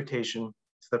transportation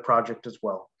to the project as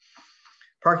well.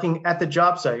 Parking at the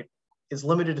job site is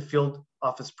limited to field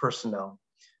office personnel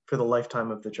for the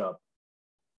lifetime of the job.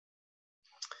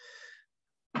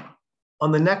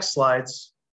 On the next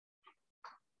slides,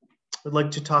 I'd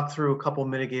like to talk through a couple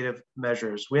mitigative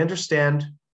measures. We understand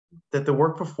that the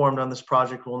work performed on this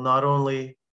project will not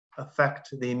only affect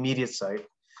the immediate site,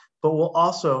 but will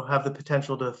also have the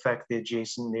potential to affect the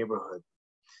adjacent neighborhood.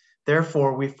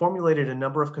 Therefore, we formulated a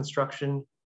number of construction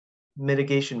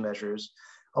mitigation measures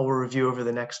I will review over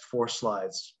the next 4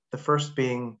 slides. The first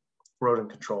being rodent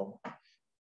control.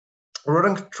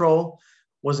 Rodent control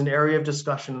was an area of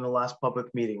discussion in the last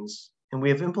public meetings, and we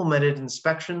have implemented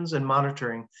inspections and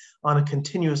monitoring on a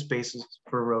continuous basis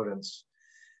for rodents.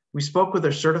 We spoke with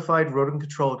our certified rodent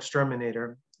control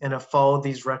exterminator and have followed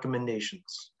these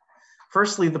recommendations.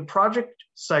 Firstly, the project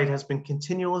site has been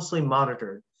continuously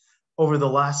monitored over the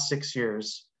last 6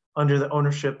 years under the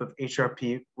ownership of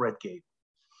HRP Redgate.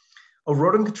 A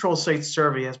rodent control site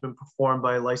survey has been performed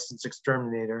by a licensed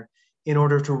exterminator in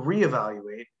order to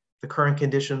reevaluate the current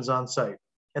conditions on site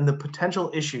and the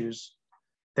potential issues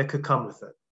that could come with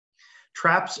it.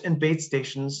 Traps and bait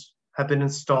stations have been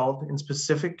installed in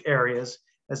specific areas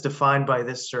as defined by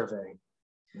this survey.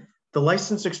 The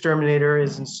licensed exterminator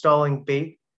is installing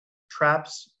bait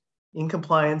traps in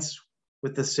compliance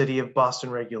with the City of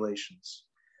Boston regulations.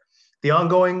 The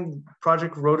ongoing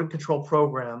Project Rodent Control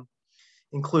Program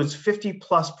includes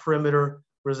 50+ perimeter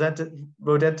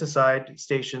rodenticide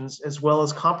stations, as well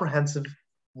as comprehensive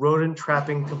rodent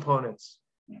trapping components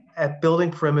at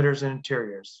building perimeters and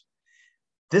interiors.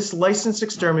 This licensed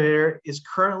exterminator is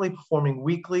currently performing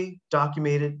weekly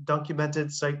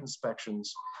documented site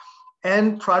inspections,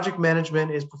 and project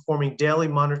management is performing daily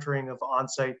monitoring of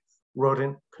on-site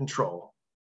rodent control.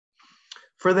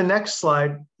 For the next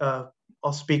slide,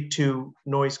 I'll speak to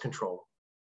noise control.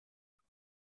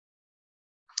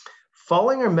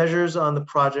 Following our measures on the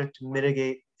project to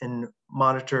mitigate and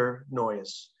monitor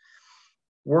noise,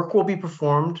 work will be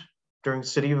performed during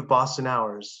City of Boston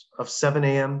hours of 7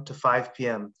 a.m. to 5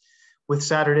 p.m., with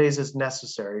Saturdays as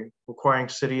necessary, requiring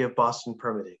City of Boston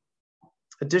permitting.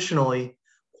 Additionally,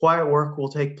 quiet work will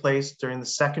take place during the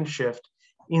second shift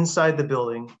inside the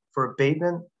building for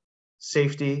abatement,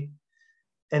 safety,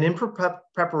 and in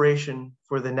preparation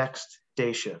for the next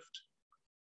day shift.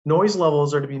 Noise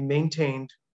levels are to be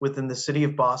maintained within the City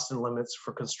of Boston limits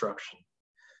for construction.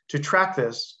 To track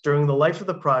this, during the life of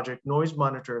the project, noise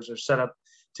monitors are set up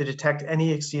to detect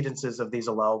any exceedances of these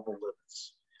allowable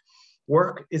limits.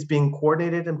 Work is being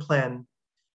coordinated and planned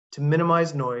to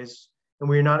minimize noise, and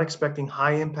we are not expecting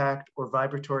high impact or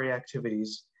vibratory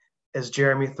activities, as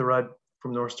Jeremy Thorud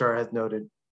from North Star has noted.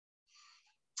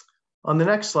 On the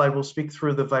next slide, we'll speak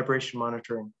through the vibration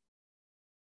monitoring.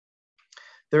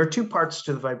 There are two parts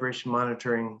to the vibration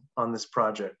monitoring on this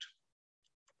project.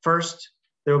 First,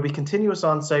 there will be continuous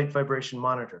on-site vibration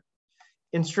monitor.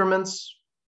 Instruments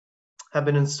have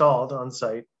been installed on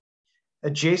site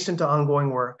adjacent to ongoing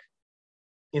work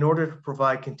in order to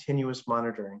provide continuous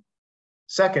monitoring.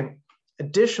 Second,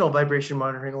 additional vibration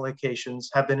monitoring locations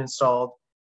have been installed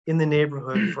in the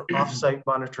neighborhood for off-site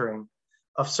monitoring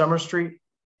of Summer Street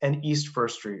and East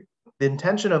First Street. The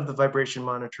intention of the vibration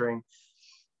monitoring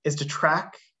is to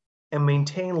track and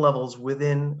maintain levels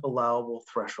within allowable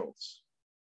thresholds.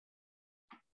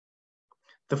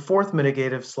 The fourth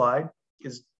mitigative slide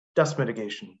is dust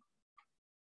mitigation.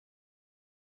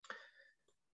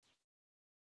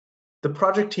 The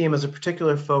project team has a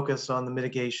particular focus on the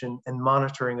mitigation and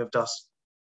monitoring of dust.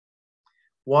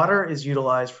 Water is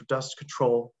utilized for dust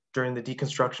control during the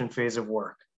deconstruction phase of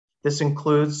work. This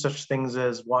includes such things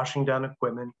as washing down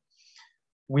equipment,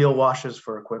 wheel washes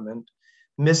for equipment,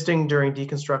 misting during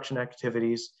deconstruction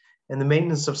activities, and the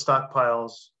maintenance of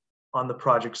stockpiles on the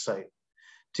project site.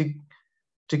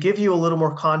 To give you a little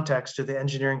more context to the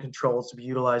engineering controls to be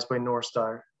utilized by North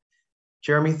Star,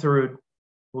 Jeremy Thorud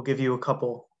will give you a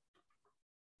couple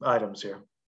items here.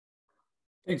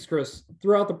 Thanks, Chris.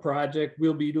 Throughout the project,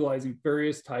 we'll be utilizing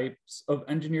various types of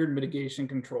engineered mitigation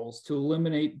controls to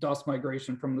eliminate dust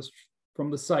migration from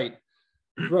the site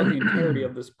throughout the entirety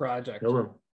of this project.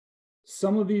 Hello.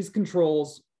 Some of these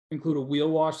controls include a wheel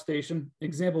wash station.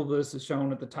 Example of this is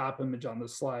shown at the top image on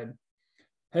this slide.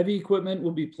 Heavy equipment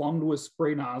will be plumbed with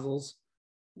spray nozzles,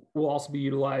 will also be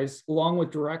utilized along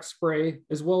with direct spray,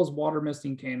 as well as water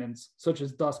misting cannons, such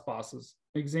as dust bosses.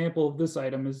 An example of this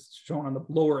item is shown on the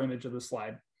lower image of the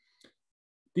slide.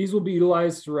 These will be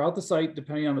utilized throughout the site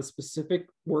depending on the specific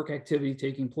work activity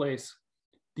taking place.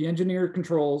 The engineered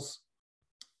controls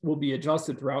will be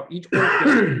adjusted throughout each work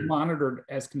and monitored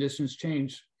as conditions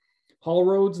change. Haul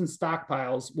roads and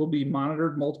stockpiles will be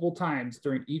monitored multiple times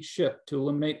during each shift to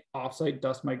eliminate offsite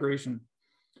dust migration.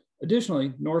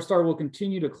 Additionally, North Star will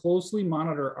continue to closely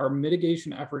monitor our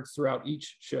mitigation efforts throughout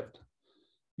each shift,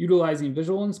 utilizing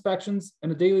visual inspections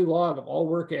and a daily log of all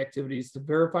work activities to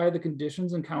verify the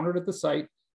conditions encountered at the site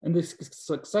and the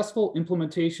successful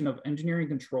implementation of engineering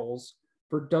controls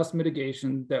for dust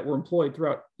mitigation that were employed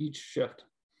throughout each shift.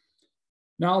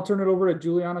 Now I'll turn it over to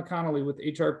Juliana Connolly with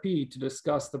HRP to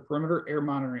discuss the perimeter air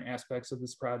monitoring aspects of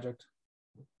this project.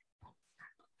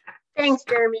 Thanks,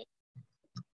 Jeremy.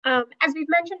 As we've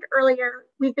mentioned earlier,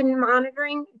 we've been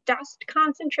monitoring dust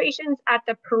concentrations at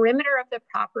the perimeter of the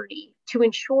property to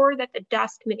ensure that the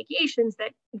dust mitigation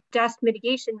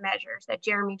measures that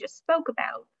Jeremy just spoke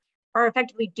about are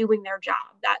effectively doing their job.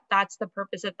 That's the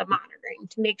purpose of the monitoring,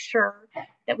 to make sure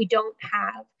that we don't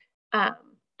have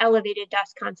elevated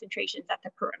dust concentrations at the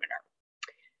perimeter.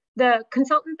 The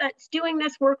consultant that's doing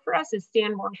this work for us is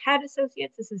Sanborn Head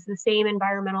Associates. This is the same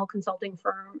environmental consulting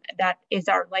firm that is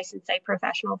our licensed site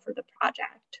professional for the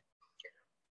project.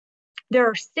 There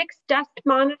are 6 dust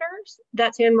monitors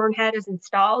that Sanborn Head has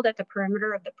installed at the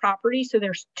perimeter of the property. So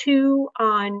there's 2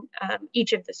 on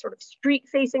each of the sort of street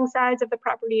facing sides of the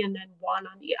property, and then 1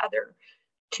 on the other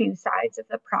 2 sides of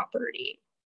the property.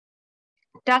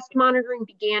 Dust monitoring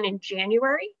began in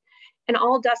January, and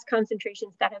all dust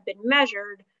concentrations that have been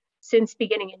measured since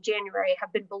beginning in January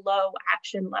have been below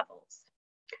action levels.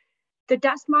 The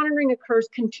dust monitoring occurs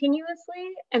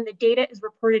continuously, and the data is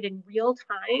reported in real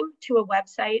time to a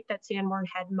website that Sanborn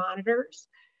Head monitors.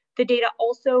 The data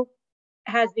also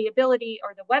has the ability,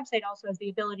 or the website also has the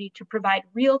ability to provide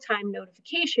real-time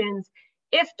notifications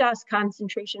if dust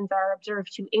concentrations are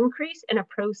observed to increase and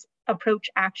approach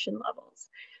action levels.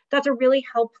 That's a really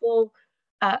helpful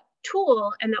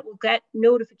tool, and that will get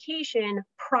notification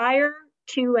prior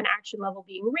to an action level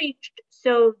being reached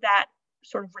so that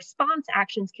sort of response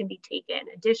actions can be taken.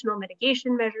 Additional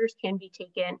mitigation measures can be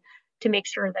taken to make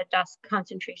sure that dust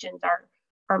concentrations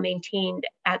are maintained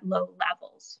at low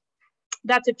levels.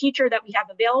 That's a feature that we have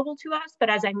available to us, but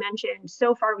as I mentioned,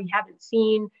 so far we haven't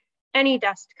seen any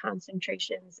dust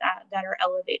concentrations that are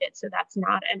elevated. So that's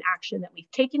not an action that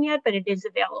we've taken yet, but it is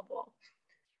available.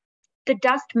 The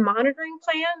dust monitoring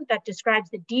plan that describes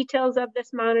the details of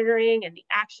this monitoring and the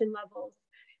action levels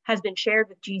has been shared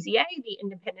with GZA, the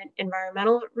independent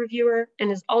environmental reviewer,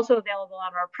 and is also available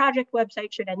on our project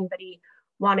website should anybody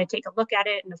want to take a look at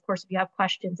it. And of course, if you have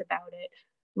questions about it,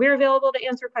 we're available to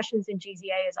answer questions, and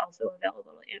GZA is also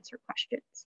available to answer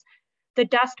questions. The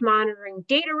dust monitoring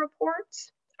data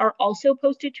reports are also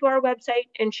posted to our website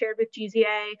and shared with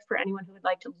GZA for anyone who would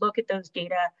like to look at those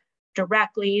data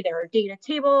directly. There are data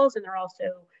tables, and there are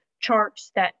also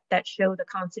charts that show the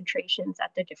concentrations at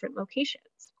the different locations.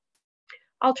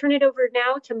 I'll turn it over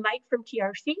now to Mike from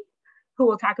TRC, who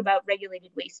will talk about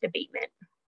regulated waste abatement.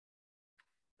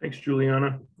 Thanks,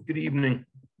 Juliana. Good evening.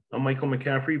 I'm Michael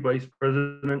McCaffrey, Vice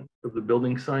President of the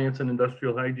Building Science and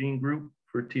Industrial Hygiene Group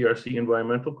for TRC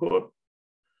Environmental Corp.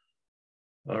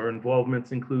 Our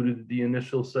involvements included the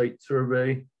initial site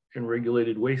survey and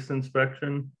regulated waste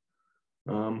inspection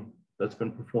that's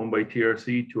been performed by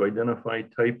TRC to identify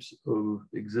types of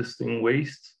existing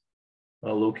waste,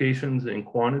 locations and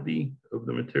quantity of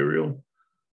the material,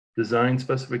 design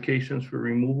specifications for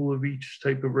removal of each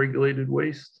type of regulated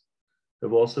waste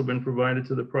have also been provided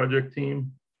to the project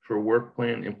team for work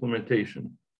plan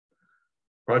implementation.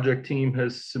 Project team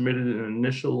has submitted an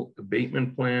initial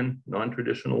abatement plan,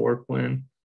 non-traditional work plan,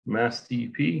 Mass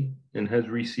DEP, and has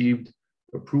received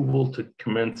approval to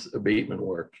commence abatement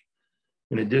work.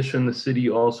 In addition, the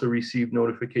city also received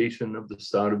notification of the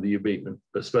start of the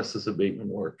asbestos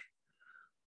abatement work.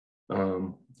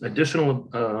 Additional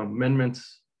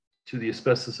amendments to the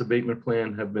asbestos abatement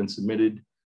plan have been submitted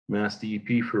Mass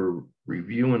DEP for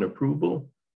review and approval.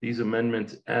 These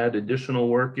amendments add additional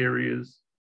work areas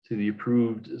to the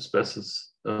approved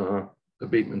asbestos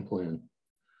abatement plan.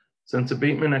 Since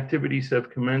abatement activities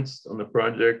have commenced on the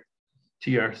project,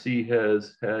 TRC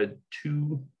has had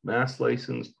 2 mass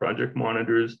licensed project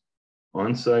monitors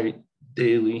on site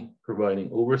daily, providing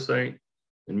oversight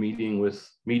and meeting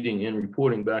and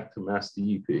reporting back to Mass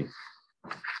DEP.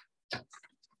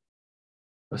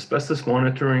 Asbestos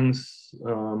monitorings,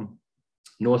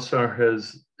 North Star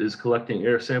is collecting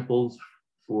air samples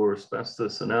for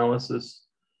asbestos analysis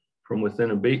from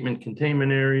within abatement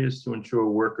containment areas to ensure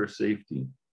worker safety.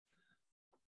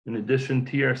 In addition,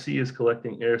 TRC is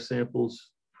collecting air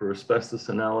samples for asbestos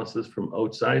analysis from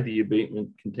outside the abatement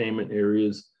containment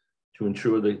areas to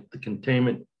ensure that the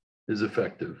containment is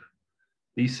effective.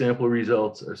 These sample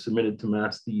results are submitted to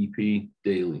Mass DEP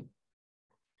daily.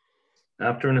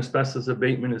 After an asbestos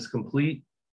abatement is complete,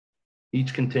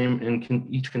 each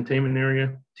containment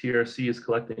area, TRC is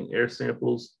collecting air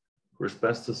samples for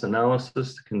asbestos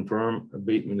analysis to confirm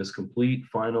abatement is complete,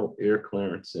 final air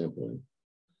clearance sampling.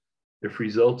 If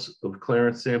results of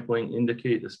clearance sampling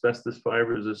indicate asbestos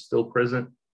fibers are still present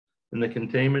in the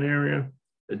containment area,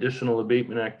 additional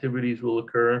abatement activities will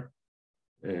occur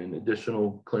and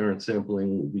additional clearance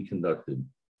sampling will be conducted.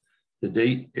 To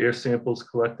date, air samples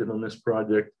collected on this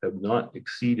project have not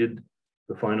exceeded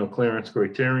the final clearance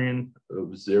criterion of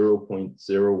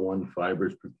 0.01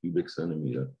 fibers per cubic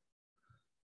centimeter.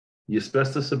 The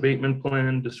asbestos abatement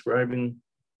plan describing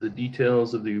the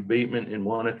details of the abatement and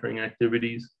monitoring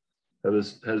activities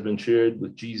has been shared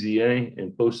with GZA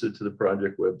and posted to the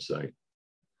project website.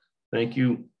 Thank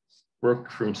you, Brooke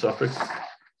from Suffolk.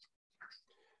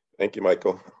 Thank you,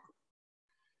 Michael.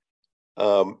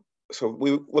 So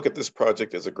we look at this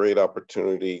project as a great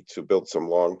opportunity to build some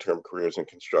long-term careers in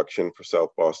construction for South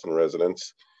Boston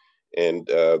residents. And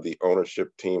the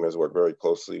ownership team has worked very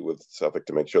closely with Suffolk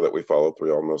to make sure that we follow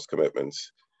through on those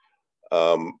commitments.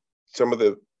 Some of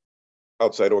the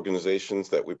outside organizations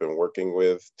that we've been working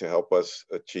with to help us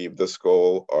achieve this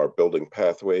goal are Building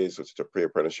Pathways, which is a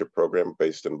pre-apprenticeship program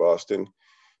based in Boston,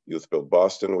 Youth Build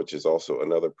Boston, which is also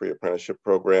another pre-apprenticeship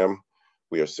program.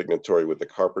 We are signatory with the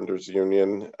Carpenters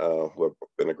Union, who have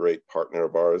been a great partner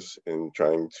of ours in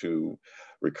trying to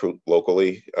recruit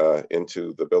locally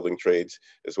into the building trades,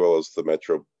 as well as the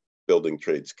Metro Building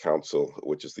Trades Council,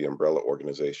 which is the umbrella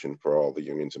organization for all the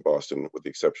unions in Boston, with the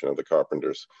exception of the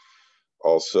carpenters.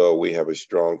 Also, we have a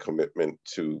strong commitment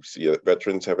to see that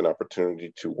veterans have an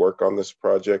opportunity to work on this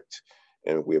project,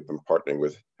 and we have been partnering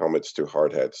with Helmets to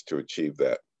Hard Hats to achieve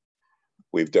that.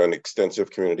 We've done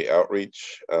extensive community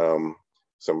outreach.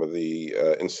 Some of the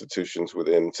institutions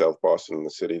within South Boston and the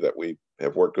city that we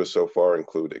have worked with so far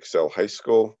include Excel High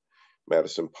School,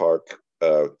 Madison Park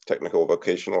Technical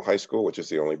Vocational High School, which is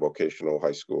the only vocational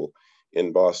high school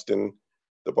in Boston,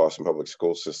 the Boston Public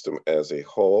School System as a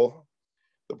whole,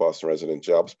 the Boston Resident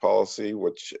Jobs Policy,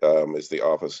 which is the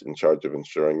office in charge of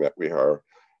ensuring that we are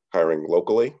hiring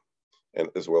locally, and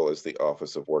as well as the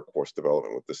Office of Workforce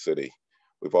Development with the city.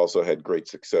 We've also had great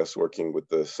success working with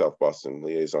the South Boston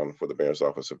Liaison for the Mayor's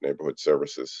Office of Neighborhood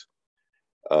Services.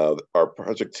 Our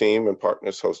project team and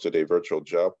partners hosted a virtual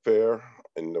job fair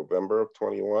in November of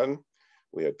 21.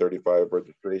 We had 35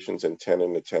 registrations and 10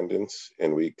 in attendance,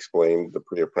 and we explained the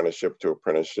pre-apprenticeship to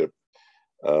apprenticeship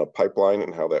pipeline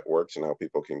and how that works and how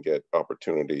people can get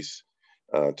opportunities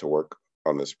to work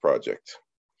on this project.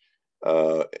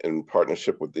 In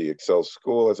partnership with the Excel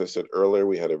School, as I said earlier,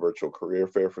 we had a virtual career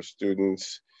fair for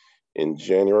students in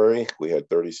January. We had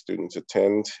 30 students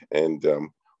attend, and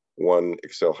one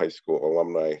Excel High School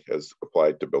alumni has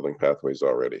applied to Building Pathways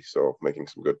already, so making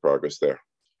some good progress there.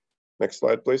 Next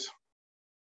slide, please.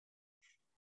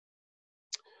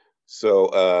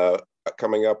 So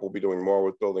coming up, we'll be doing more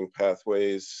with Building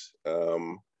Pathways.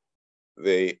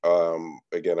 They,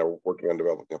 again, are working on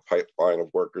developing a pipeline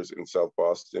of workers in South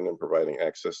Boston and providing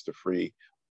access to free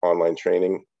online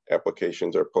training.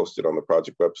 Applications are posted on the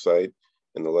project website,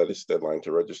 and the latest deadline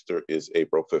to register is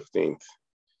April 15th.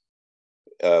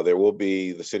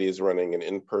 The city is running an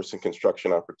in-person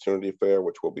construction opportunity fair,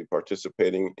 which we'll be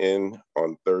participating in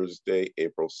on Thursday,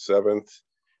 April 7th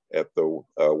at the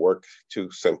Work 2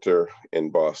 Center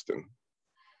in Boston.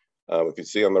 If you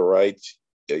see on the right,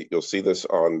 you'll see this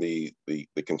on the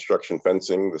construction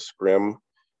fencing, the scrim.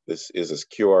 This is a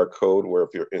QR code where if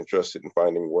you're interested in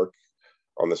finding work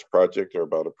on this project or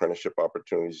about apprenticeship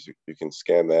opportunities, you can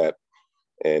scan that,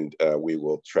 and we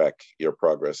will track your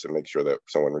progress and make sure that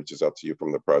someone reaches out to you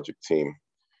from the project team.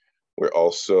 We're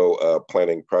also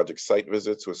planning project site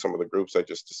visits with some of the groups I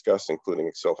just discussed, including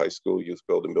Excel High School, Youth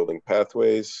Build and Building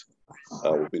Pathways.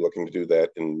 We'll be looking to do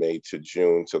that in May to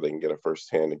June so they can get a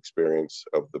firsthand experience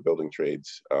of the building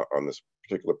trades on this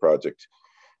particular project.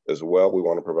 As well, we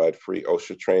want to provide free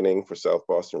OSHA training for South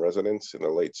Boston residents in the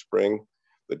late spring.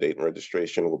 The date and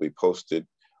registration will be posted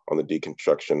on the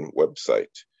Deconstruction website.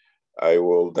 I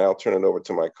will now turn it over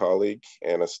to my colleague,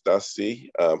 Anastasi,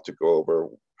 to go over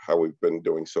how we've been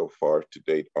doing so far to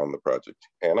date on the project.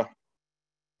 Anna?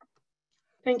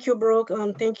 Thank you, Brooke.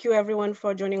 Thank you everyone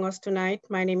for joining us tonight.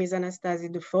 My name is Anastasia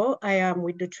Dufault. I am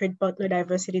with the Trade Partner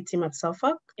Diversity team at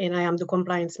Suffolk, and I am the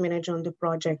compliance manager on the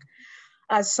project.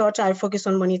 As such, I focus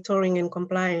on monitoring and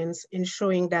compliance,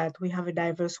 ensuring that we have a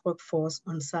diverse workforce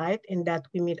on site and that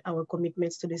we meet our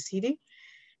commitments to the city,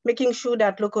 making sure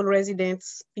that local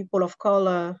residents, people of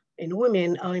color, and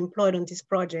women are employed on this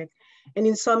project, and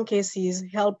in some cases,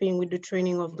 helping with the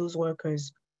training of those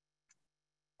workers.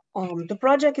 The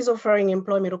project is offering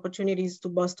employment opportunities to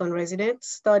Boston residents,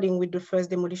 starting with the first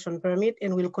demolition permit,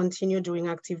 and will continue during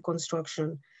active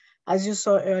construction. As you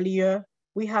saw earlier,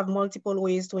 we have multiple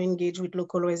ways to engage with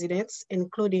local residents,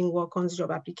 including work-on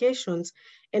job applications,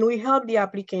 and we help the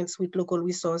applicants with local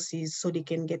resources so they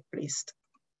can get placed.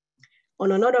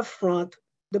 On another front,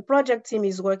 the project team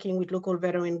is working with local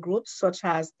veteran groups such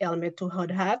as Helmet to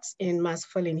Hard Hats and Mass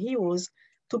Fallen Heroes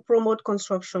to promote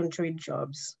construction trade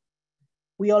jobs.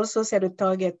 We also set a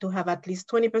target to have at least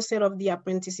 20% of the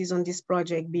apprentices on this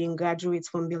project being graduates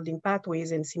from Building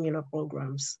Pathways and similar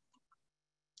programs.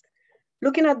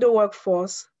 Looking at the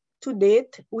workforce, to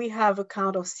date, we have a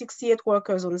count of 68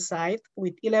 workers on site,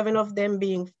 with 11 of them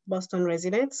being Boston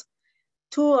residents.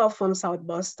 2 are from South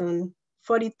Boston,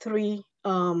 43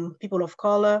 people of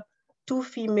color, 2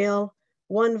 female,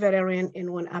 1 veteran,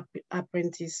 and 1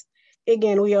 apprentice.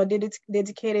 Again, we are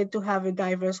dedicated to have a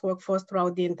diverse workforce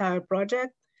throughout the entire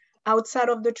project. Outside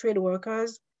of the trade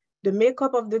workers, the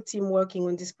makeup of the team working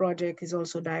on this project is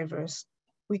also diverse.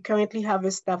 We currently have a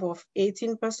staff of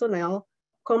 18 personnel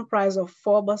comprised of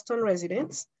 4 Boston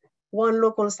residents, 1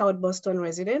 local South Boston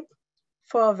resident,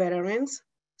 4 veterans,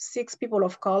 6 people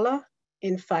of color,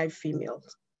 and 5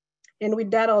 females. And with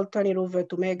that, I'll turn it over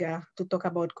to Mega to talk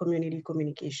about community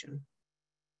communication.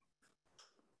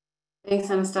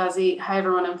 Thanks, Anastasia. Hi,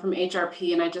 everyone. I'm from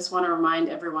HRP, and I just want to remind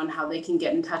everyone how they can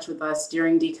get in touch with us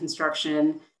during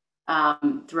deconstruction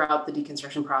throughout the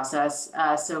deconstruction process.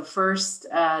 So first,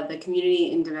 the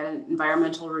Community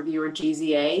Environmental Reviewer,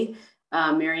 GZA,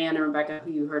 Marianne and Rebecca,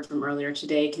 who you heard from earlier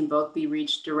today, can both be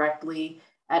reached directly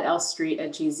at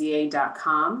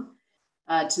lstreet@gza.com.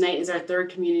 Tonight is our third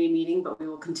community meeting, but we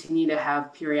will continue to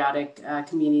have periodic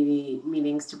community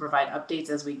meetings to provide updates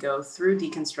as we go through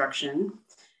deconstruction.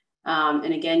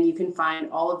 And again, you can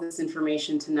find all of this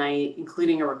information tonight,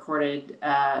 including the recorded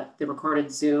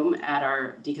Zoom at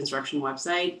our deconstruction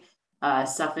website,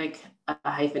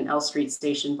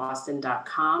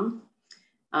 Suffolk-lstreetstationboston.com.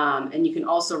 And you can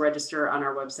also register on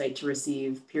our website to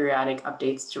receive periodic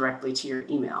updates directly to your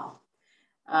email.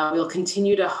 We'll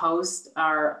continue to host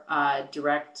our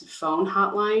direct phone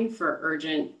hotline for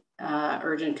urgent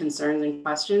concerns and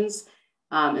questions.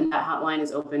 And that hotline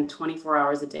is open 24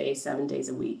 hours a day, 7 days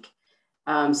a week.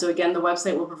 So again, the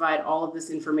website will provide all of this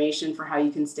information for how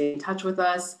you can stay in touch with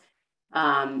us.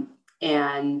 And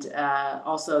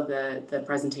also the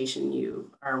presentation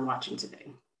you are watching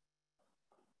today.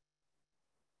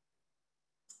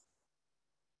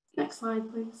 Next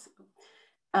slide, please.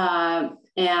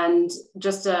 And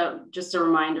just a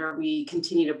reminder, we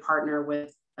continue to partner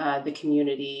with the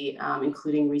community,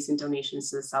 including recent donations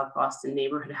to the South Boston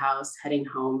Neighborhood House, Heading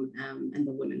Home, and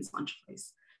the Women's Lunch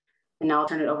Place. And now I'll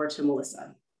turn it over to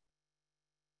Melissa.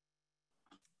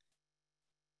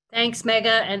 Thanks,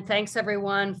 Mega, and thanks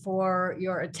everyone for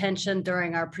your attention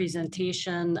during our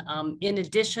presentation. In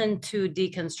addition to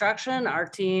deconstruction, our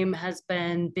team has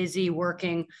been busy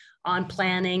working on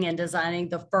planning and designing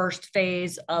the first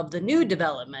phase of the new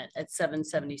development at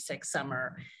 776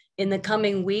 Summer. In the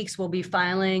coming weeks, we'll be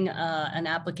filing an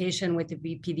application with the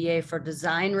BPDA for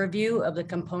design review of the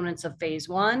components of phase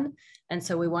 1. And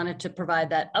so we wanted to provide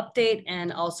that update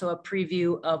and also a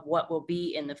preview of what will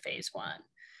be in the phase 1.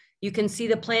 You can see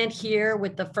the plan here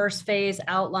with the first phase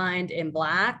outlined in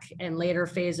black and later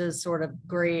phases sort of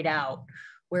grayed out.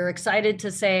 We're excited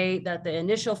to say that the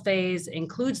initial phase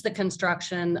includes the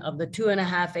construction of the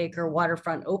 2.5-acre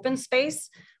waterfront open space,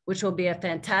 which will be a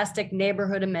fantastic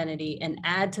neighborhood amenity and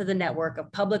add to the network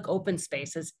of public open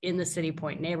spaces in the City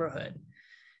Point neighborhood.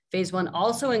 Phase 1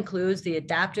 also includes the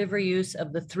adaptive reuse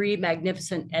of the 3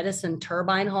 magnificent Edison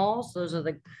turbine halls. Those are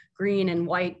the green and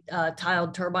white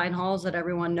tiled turbine halls that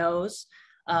everyone knows.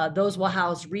 Those will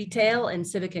house retail and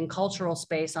civic and cultural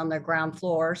space on their ground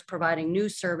floors, providing new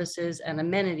services and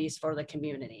amenities for the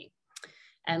community.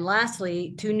 And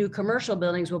lastly, 2 new commercial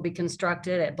buildings will be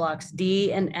constructed at blocks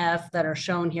D and F that are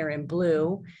shown here in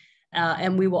blue.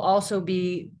 And we will also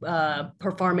be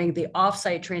performing the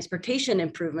off-site transportation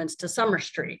improvements to Summer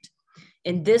Street.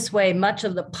 In this way, much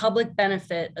of the public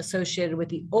benefit associated with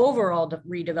the overall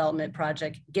redevelopment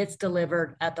project gets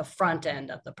delivered at the front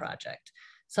end of the project,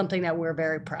 something that we're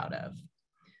very proud of.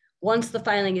 Once the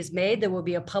filing is made, there will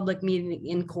be a public meeting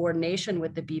in coordination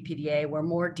with the BPDA where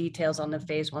more details on the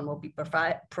phase 1 will be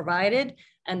provided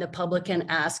and the public can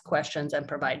ask questions and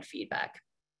provide feedback.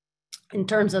 In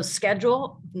terms of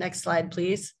schedule, next slide,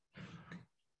 please.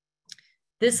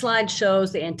 This slide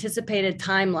shows the anticipated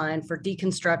timeline for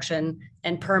deconstruction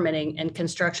and permitting and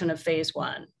construction of phase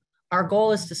 1. Our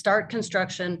goal is to start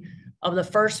construction of the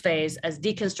first phase as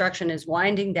deconstruction is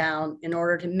winding down in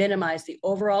order to minimize the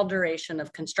overall duration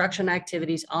of construction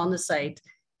activities on the site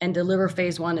and deliver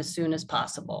phase 1 as soon as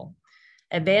possible.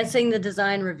 Advancing the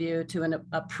design review to an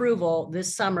approval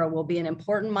this summer will be an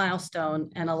important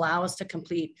milestone and allow us to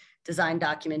complete design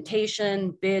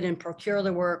documentation, bid and procure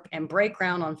the work, and break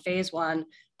ground on phase 1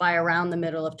 by around the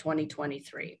middle of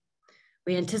 2023.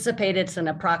 We anticipate it's an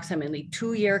approximately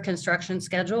 2-year construction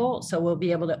schedule, so we'll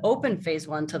be able to open phase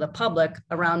 1 to the public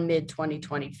around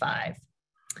mid-2025.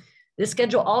 This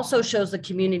schedule also shows the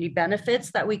community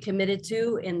benefits that we committed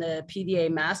to in the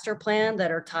PDA master plan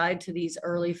that are tied to these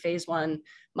early phase 1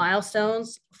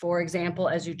 milestones. For example,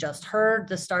 as you just heard,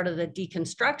 the start of the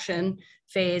deconstruction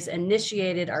phase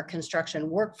initiated our construction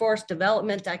workforce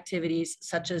development activities,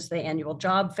 such as the annual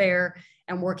job fair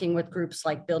and working with groups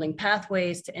like Building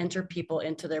Pathways to enter people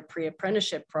into their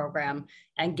pre-apprenticeship program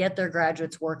and get their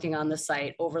graduates working on the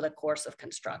site over the course of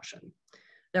construction.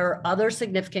 There are other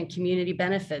significant community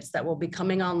benefits that will be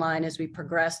coming online as we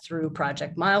progress through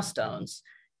project milestones.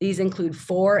 These include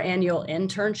 4 annual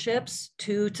internships,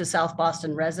 2 to South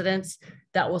Boston residents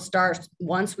that will start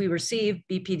once we receive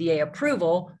BPDA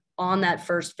approval on that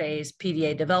first phase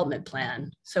PDA development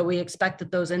plan. So we expect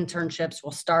that those internships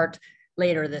will start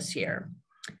later this year.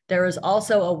 There is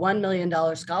also a $1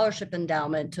 million scholarship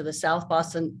endowment to the South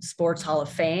Boston Sports Hall of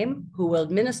Fame, who will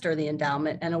administer the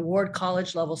endowment and award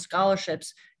college level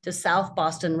scholarships to South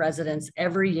Boston residents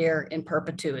every year in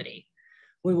perpetuity.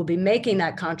 We will be making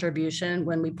that contribution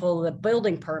when we pull the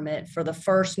building permit for the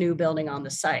first new building on the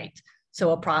site,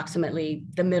 so approximately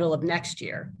the middle of next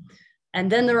year. And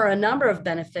then there are a number of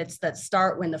benefits that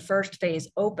start when the first phase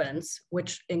opens,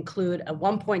 which include a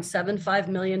 $1.75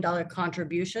 million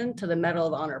contribution to the Medal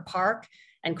of Honor Park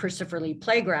and Christopher Lee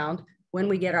Playground when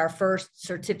we get our first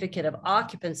certificate of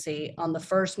occupancy on the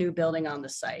first new building on the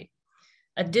site.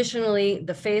 Additionally,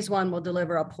 the phase one will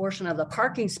deliver a portion of the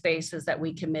parking spaces that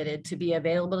we committed to be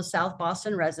available to South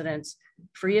Boston residents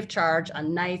free of charge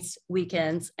on nights,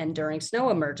 weekends, and during snow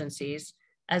emergencies,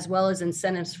 as well as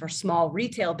incentives for small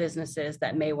retail businesses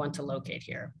that may want to locate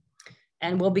here.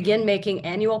 And we'll begin making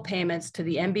annual payments to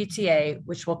the MBTA,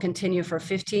 which will continue for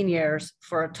 15 years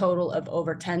for a total of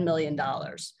over $10 million.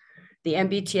 The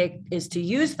MBTA is to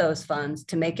use those funds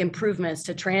to make improvements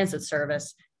to transit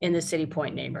service in the City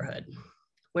Point neighborhood.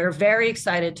 We're very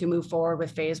excited to move forward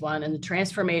with phase one and the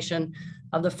transformation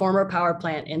of the former power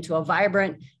plant into a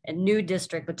vibrant and new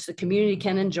district which the community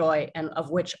can enjoy and of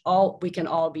which we can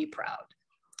all be proud.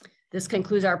 This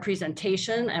concludes our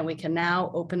presentation and we can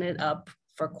now open it up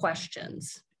for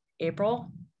questions.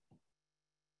 April?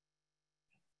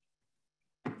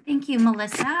 Thank you,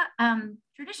 Melissa.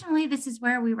 Traditionally, this is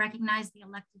where we recognize the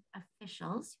elected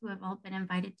officials who have all been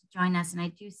invited to join us. And I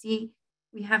do see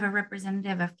we have a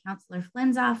representative of Councillor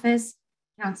Flynn's office,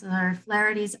 Councillor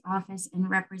Flaherty's office, and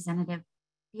Representative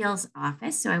Beal's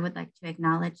office. So I would like to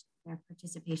acknowledge their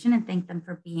participation and thank them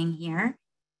for being here.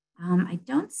 I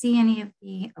don't see any of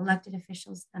the elected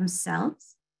officials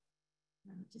themselves.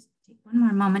 I'll just take one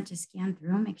more moment to scan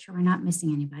through, make sure we're not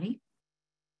missing anybody.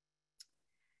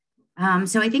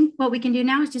 So I think what we can do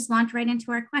now is just launch right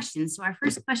into our questions. So our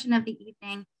first question of the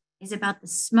evening is about the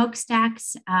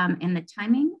smokestacks and the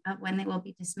timing of when they will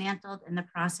be dismantled and the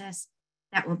process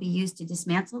that will be used to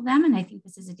dismantle them. And I think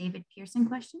this is a David Pearson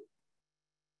question.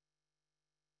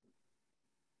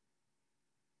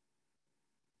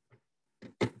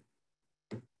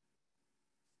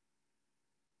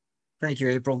 Thank you,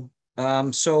 April.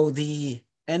 So the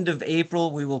end of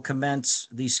April, we will commence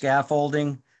the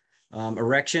scaffolding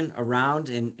erection around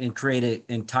and create an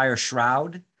entire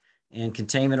shroud and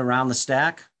containment around the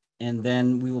stack. And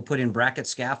then we will put in bracket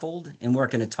scaffold and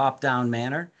work in a top-down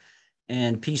manner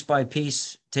and piece by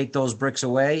piece take those bricks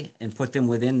away and put them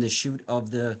within the chute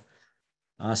of the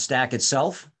stack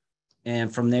itself.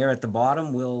 And from there at the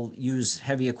bottom, we'll use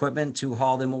heavy equipment to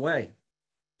haul them away.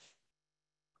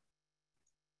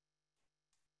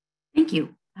 Thank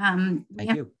you. We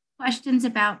have you. questions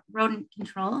about rodent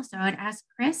control. So I would ask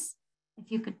Chris, if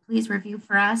you could please review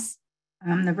for us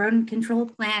the rodent control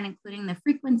plan, including the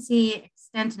frequency,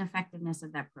 extent, and effectiveness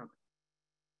of that program.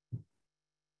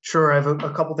 Sure, I have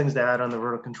a couple things to add on the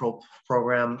rodent control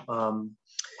program.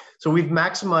 So we've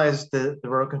maximized the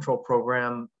rodent control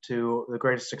program to the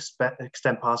greatest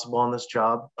extent possible on this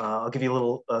job. I'll give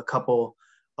you a couple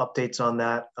updates on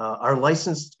that. Our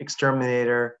licensed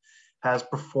exterminator has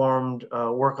performed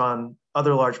work on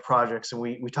other large projects, and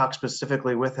we talked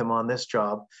specifically with him on this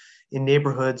job in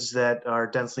neighborhoods that are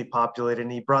densely populated,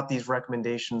 and he brought these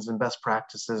recommendations and best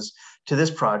practices to this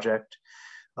project.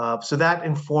 So that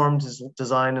informed his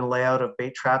design and layout of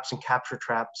bait traps and capture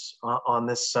traps on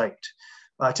this site.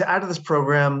 To add to this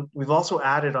program, we've also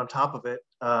added on top of it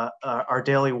our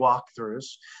daily walkthroughs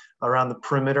around the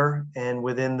perimeter and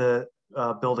within the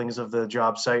buildings of the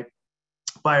job site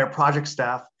by our project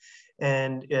staff.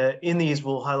 And in these,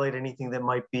 we'll highlight anything that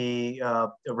might be a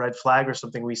red flag or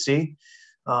something we see.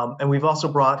 And we've also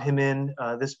brought him in,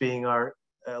 this being our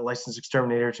licensed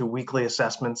exterminator, to weekly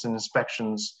assessments and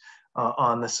inspections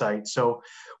on the site. So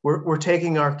we're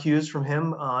taking our cues from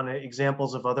him on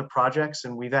examples of other projects,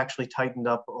 and we've actually tightened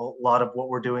up a lot of what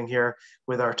we're doing here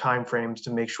with our timeframes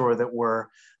to make sure that we're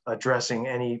addressing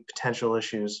any potential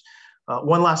issues.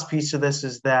 One last piece of this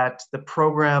is that the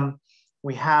program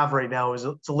we have right now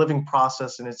it's a living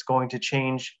process, and it's going to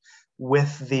change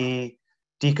with the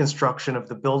deconstruction of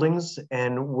the buildings,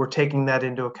 and we're taking that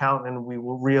into account, and we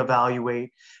will reevaluate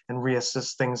and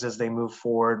reassess things as they move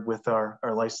forward with our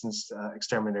licensed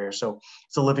exterminator. So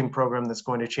it's a living program that's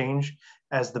going to change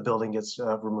as the building gets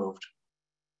removed.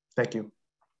 Thank you.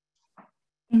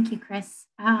 Thank you, Chris.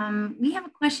 We have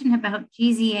a question about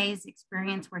GZA's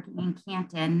experience working in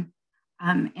Canton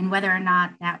and whether or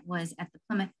not that was at the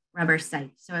Plymouth Rubber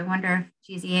site. So I wonder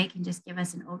if GZA can just give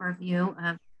us an overview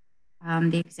of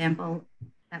the example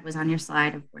that was on your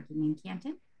slide of working in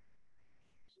Canton.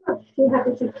 Sure. Be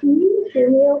happy to. Can you hear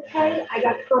me okay? I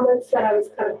got comments that I was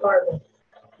kind of garbled.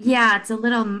 Yeah, it's a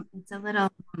little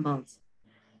mumbled.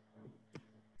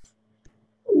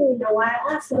 may know why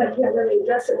I asked, but I can't really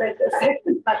address it right this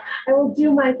second, but I will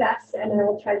do my best and I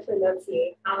will try to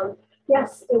enunciate.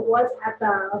 Yes, it was at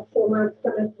the former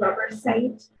Plymouth rubber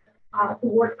site. The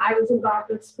work I was involved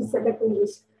with specifically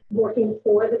was working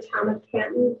for the town of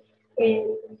Canton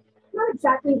in not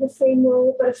exactly the same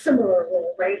role, but a similar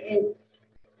role, right? In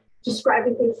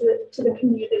describing things to the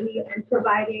community and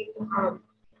providing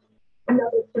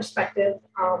another perspective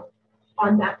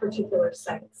on that particular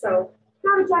site. So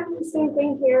not exactly the same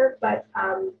thing here, but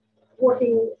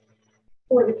working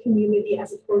for the community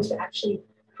as opposed to actually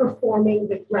performing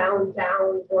the ground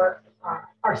down work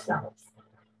ourselves.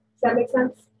 Does that make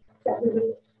sense?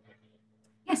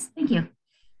 Yes, thank you.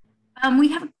 We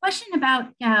have a question about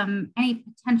any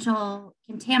potential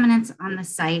contaminants on the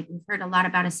site. We've heard a lot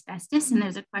about asbestos, and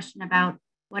there's a question about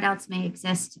what else may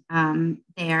exist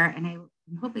there. And I'm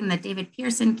hoping that David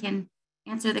Pearson can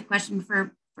answer the question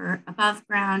for above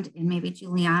ground, and maybe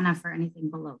Juliana for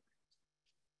anything below.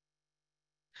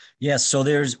 Yes, so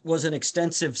was an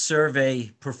extensive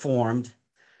survey performed,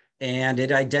 and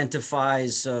it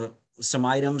identifies some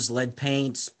items: lead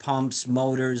paints, pumps,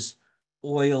 motors,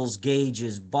 oils,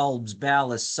 gauges, bulbs,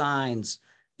 ballast, signs,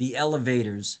 the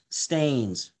elevators,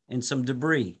 stains, and some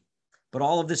debris. But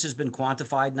all of this has been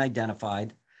quantified and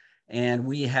identified. And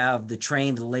we have the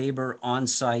trained labor on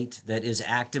site that is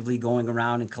actively going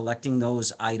around and collecting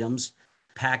those items,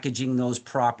 packaging those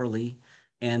properly,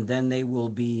 and then they will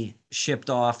be shipped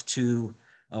off to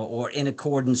or in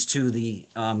accordance to the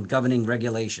governing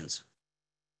regulations.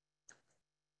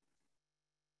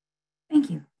 Thank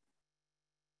you.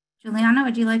 Juliana,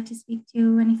 would you like to speak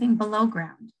to anything below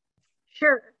ground?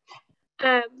 Sure.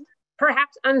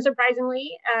 Perhaps unsurprisingly,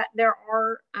 there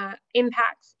are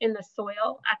impacts in the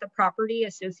soil at the property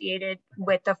associated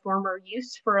with the former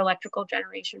use for electrical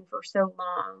generation for so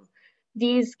long.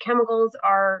 These chemicals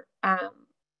are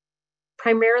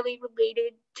primarily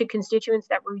related to constituents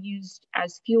that were used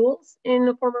as fuels in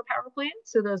the former power plant.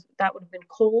 So that would have been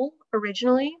coal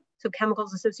originally. So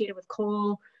chemicals associated with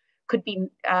coal could be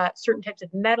certain types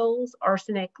of metals,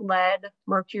 arsenic, lead,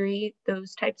 mercury,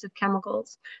 those types of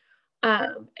chemicals.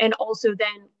 And also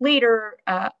then later,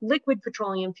 liquid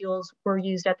petroleum fuels were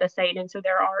used at the site. And so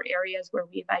there are areas where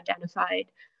we've identified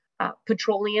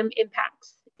petroleum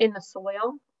impacts in the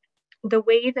soil. The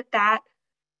way that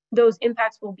those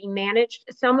impacts will be managed,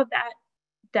 some of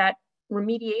that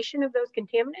remediation of those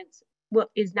contaminants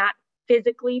is not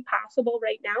physically possible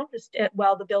right now, just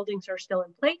while the buildings are still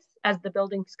in place. As the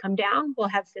buildings come down, we'll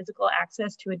have physical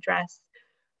access to address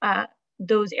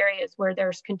those areas where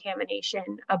there's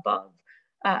contamination above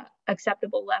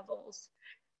acceptable levels.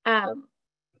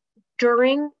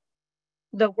 During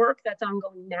the work that's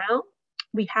ongoing now,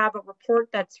 we have a report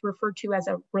that's referred to as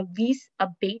a release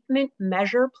abatement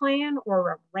measure plan,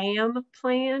 or a RAM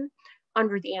plan,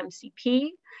 under the MCP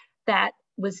that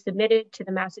was submitted to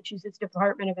the Massachusetts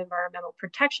Department of Environmental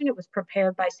Protection. It was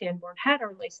prepared by Sanborn Head,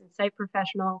 our licensed site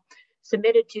professional,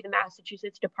 submitted to the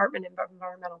Massachusetts Department of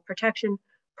Environmental Protection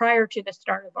prior to the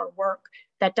start of our work,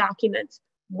 that documents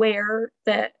where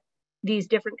these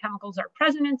different chemicals are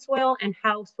present in soil and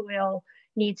how soil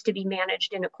needs to be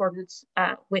managed in accordance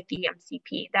with the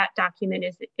MCP. That document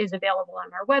is available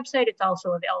on our website. It's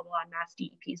also available on Mass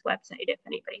DEP's website if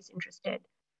anybody's interested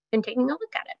in taking a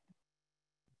look at it.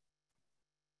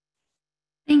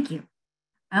 Thank you.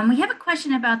 We have a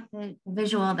question about the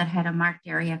visual that had a marked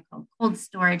area called cold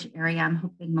storage area. I'm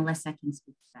hoping Melissa can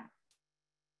speak to that.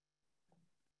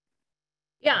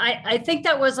 Yeah, I think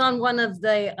that was on one of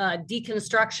the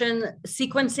deconstruction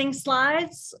sequencing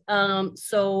slides.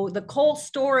 So the cold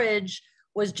storage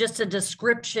was just a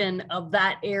description of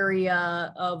that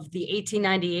area of the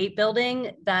 1898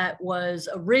 building that was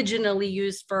originally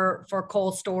used for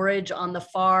coal storage on the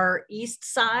far east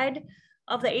side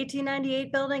of the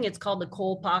 1898 building. It's called the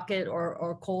coal pocket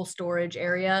or coal storage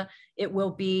area. It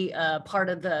will be part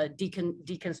of the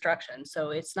deconstruction. So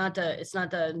it's not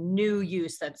a new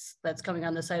use that's coming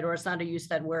on the site, or it's not a use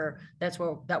that we're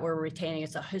retaining.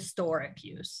 It's a historic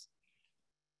use.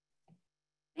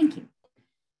 Thank you.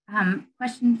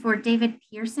 Question for David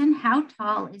Pearson: how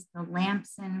tall is the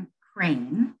Lamson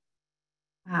crane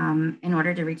in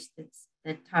order to reach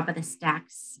the top of the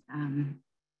stacks?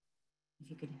 If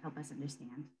you could help us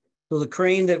understand. So the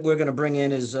crane that we're going to bring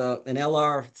in is an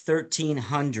LR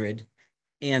 1300,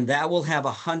 and that will have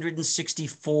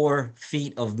 164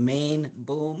 feet of main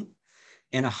boom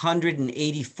and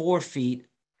 184 feet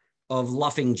of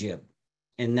luffing jib,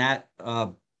 and that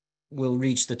will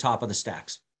reach the top of the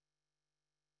stacks.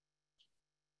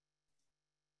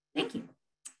 Thank you.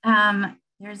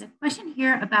 There's a question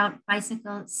here about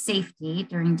bicycle safety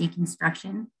during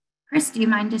deconstruction. Chris, do you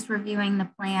mind just reviewing the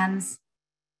plans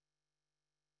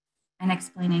and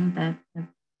explaining the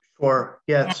Sure.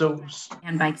 Yeah.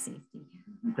 and bike safety?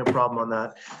 No problem on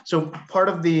that. So part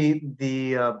of the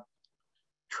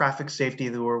traffic safety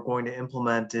that we're going to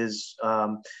implement is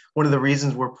one of the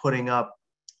reasons we're putting up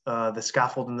the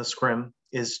scaffold and the scrim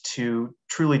is to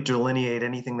truly delineate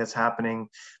anything that's happening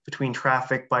between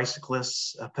traffic,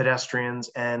 bicyclists, pedestrians,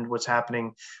 and what's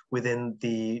happening within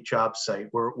the job site.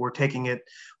 We're taking it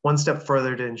one step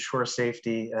further to ensure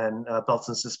safety and belts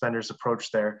and suspenders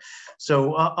approach there.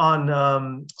 So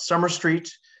on Summer Street,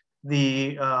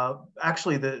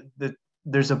 actually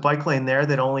there's a bike lane there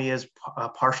that only is a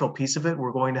partial piece of it.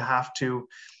 We're going to have to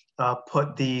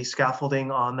put the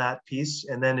scaffolding on that piece,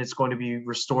 and then it's going to be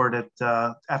restored at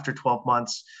after 12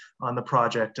 months on the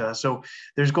project. So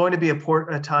there's going to be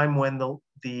a time when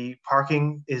the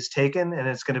parking is taken, and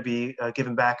it's going to be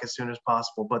given back as soon as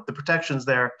possible. But the protections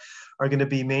there are going to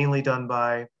be mainly done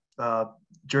by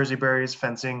Jersey barriers,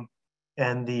 fencing,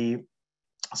 and the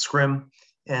scrim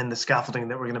and the scaffolding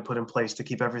that we're going to put in place to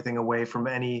keep everything away from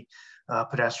any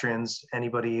pedestrians,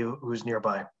 anybody who's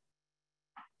nearby.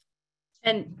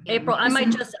 And April, I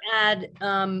might just add,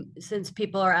 since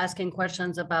people are asking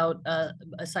questions about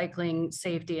cycling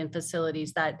safety and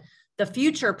facilities, that the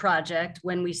future project,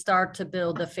 when we start to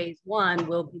build the phase 1,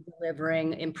 will be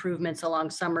delivering improvements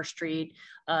along Summer Street,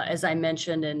 as I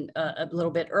mentioned a little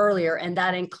bit earlier, and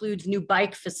that includes new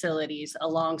bike facilities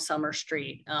along Summer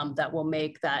Street that will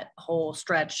make that whole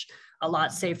stretch a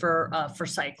lot safer for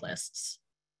cyclists.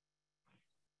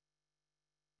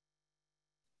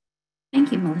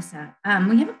 Thank you, Melissa.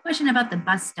 We have a question about the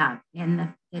bus stop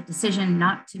and the decision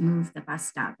not to move the bus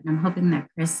stop. And I'm hoping that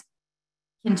Chris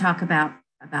can talk about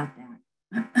that,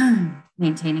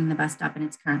 maintaining the bus stop in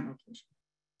its current location.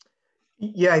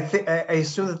 Yeah, I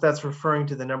assume that that's referring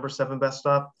to the number 7 bus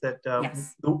stop. That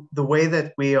yes. the way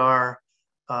that we are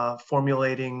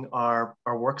formulating our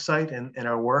work site and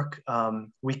our work,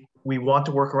 we want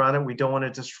to work around it. We don't want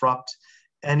to disrupt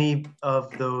any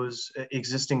of those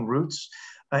existing routes.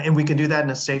 And we can do that in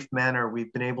a safe manner.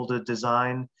 We've been able to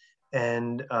design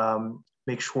and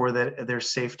make sure that there's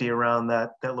safety around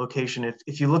that location.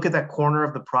 If you look at that corner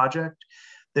of the project,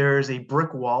 there's a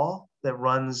brick wall that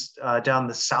runs down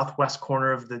the southwest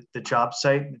corner of the job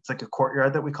site. It's like a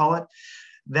courtyard that we call it.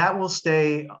 That will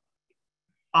stay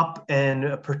up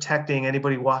and protecting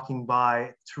anybody walking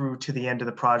by through to the end of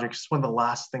the project. It's one of the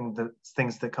last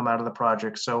things that come out of the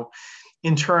project. So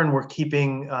in turn, we're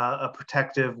keeping a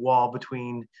protective wall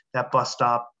between that bus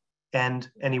stop and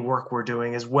any work we're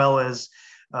doing, as well as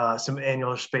some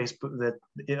annular space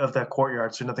of that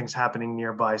courtyard, so nothing's happening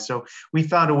nearby. So we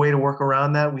found a way to work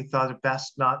around that. We thought it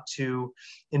best not to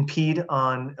impede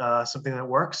on something that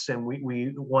works, and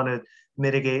we want to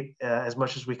mitigate as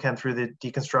much as we can through the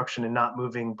deconstruction and not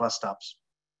moving bus stops.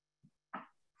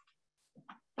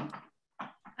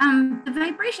 The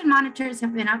vibration monitors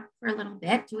have been up for a little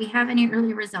bit. Do we have any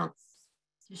early results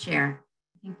to share?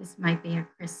 I think this might be a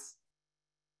Chris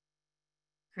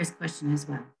question as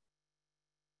well.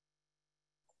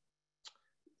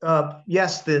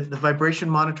 Yes, the vibration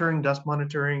monitoring, dust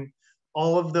monitoring,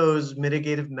 all of those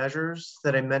mitigative measures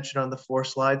that I mentioned on the 4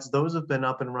 slides, those have been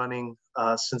up and running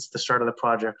since the start of the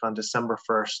project on December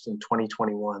 1st in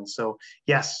 2021. So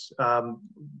yes,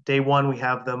 day 1, we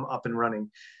have them up and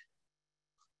running.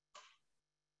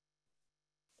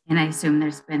 And I assume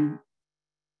there's been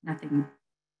nothing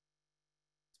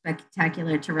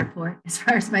spectacular to report as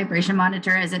far as vibration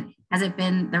monitor. Has it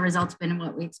been, the results been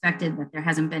what we expected, that there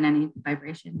hasn't been any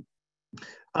vibration?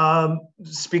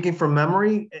 Speaking from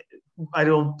memory, I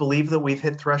don't believe that we've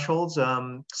hit thresholds.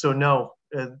 So no,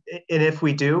 and if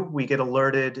we do, we get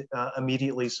alerted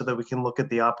immediately so that we can look at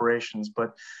the operations.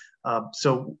 But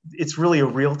so it's really a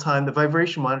real-time, the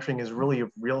vibration monitoring is really a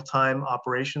real-time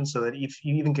operation, so that if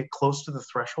you even get close to the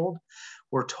threshold,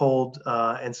 we're told,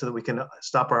 and so that we can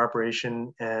stop our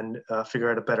operation and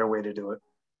figure out a better way to do it.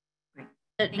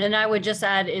 And I would just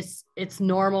add, it's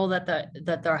normal that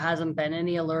there hasn't been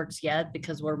any alerts yet,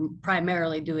 because we're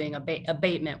primarily doing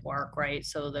abatement work, right?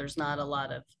 So there's not a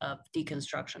lot of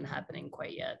deconstruction happening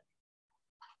quite yet.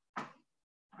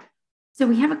 So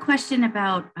we have a question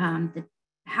about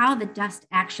how the dust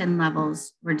action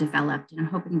levels were developed, and I'm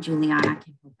hoping Juliana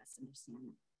can help us understand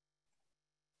it.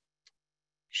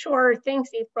 Sure,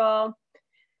 thanks, April.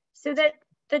 So that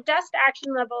the dust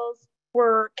action levels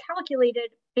were calculated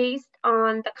based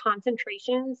on the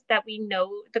concentrations that we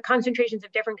know, the concentrations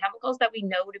of different chemicals that we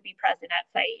know to be present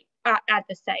at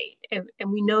the site.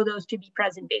 And we know those to be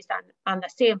present based on the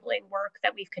sampling work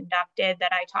that we've conducted,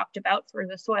 that I talked about for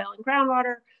the soil and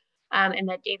groundwater, and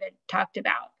that David talked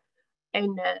about.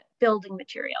 the building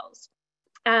materials.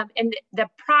 And the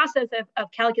process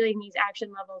of calculating these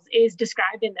action levels is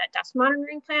described in that dust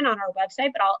monitoring plan on our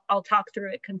website, but I'll talk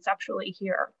through it conceptually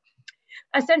here.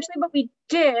 Essentially what we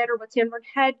did, or what Sanborn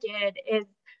Head did, is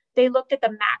they looked at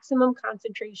the maximum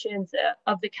concentrations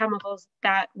of the chemicals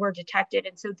that were detected.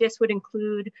 And so this would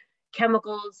include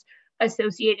chemicals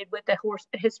associated with the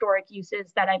historic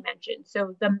uses that I mentioned.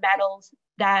 So the metals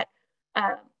that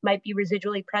might be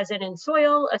residually present in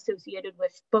soil associated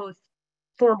with both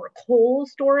former coal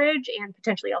storage and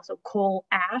potentially also coal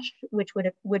ash, which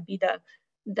would be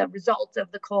the results of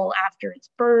the coal after it's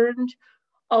burned.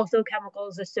 Also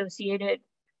chemicals associated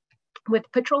with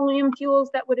petroleum fuels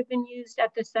that would have been used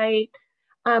at the site,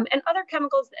 and other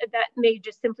chemicals that may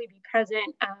just simply be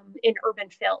present in urban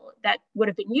fill that would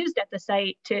have been used at the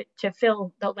site to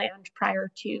fill the land prior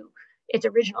to its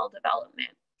original development.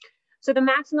 So the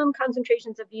maximum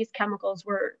concentrations of these chemicals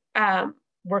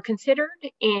were considered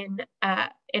in a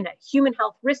human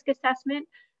health risk assessment,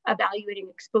 evaluating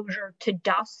exposure to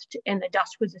dust, and the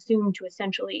dust was assumed to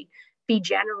essentially be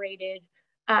generated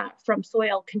from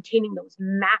soil containing those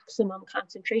maximum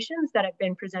concentrations that have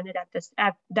been presented at this,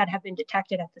 that have been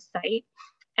detected at the site.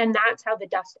 And that's how the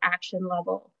dust action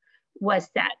level was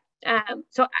set.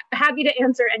 So happy to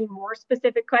answer any more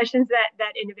specific questions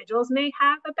that individuals may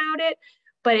have about it,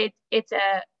 but it's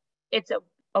a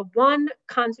one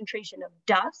concentration of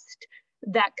dust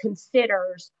that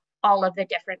considers all of the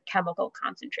different chemical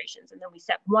concentrations. And then we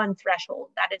set one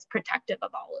threshold that is protective of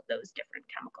all of those different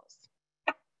chemicals.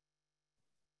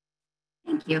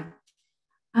 Thank you.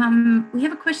 We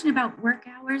have a question about work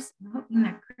hours. I'm hoping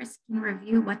that Chris can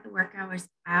review what the work hours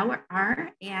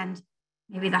are and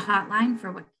maybe the hotline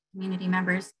for what community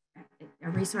members, a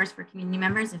resource for community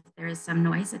members if there is some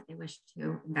noise that they wish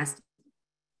to investigate.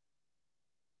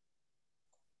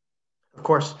 Of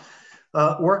course.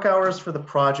 Work hours for the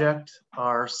project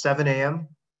are 7 a.m.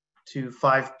 to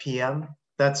 5 p.m.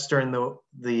 That's during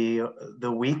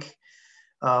the week.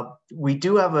 We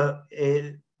do have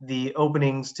the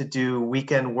openings to do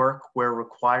weekend work where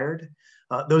required.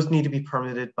 Those need to be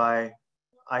permitted by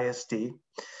ISD.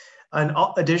 And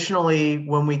additionally,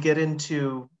 when we get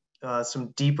into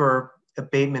some deeper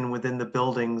abatement within the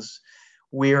buildings,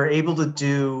 we are able to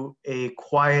do a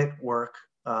quiet work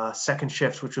second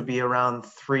shift, which would be around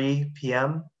 3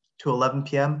 p.m. to 11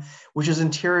 p.m., which is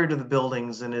interior to the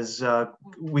buildings and is,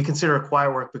 we consider a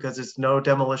quiet work because it's no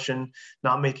demolition,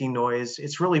 not making noise.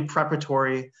 It's really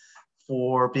preparatory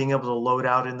for being able to load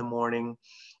out in the morning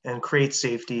and create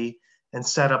safety and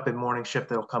set up a morning shift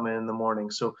that'll come in the morning.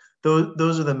 So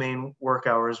those are the main work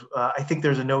hours. I think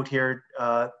there's a note here.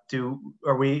 Are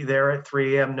we there at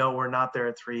 3 a.m.? No, we're not there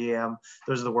at 3 a.m.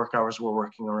 Those are the work hours we're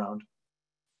working around.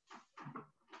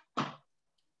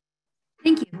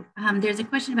 Thank you. There's a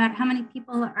question about how many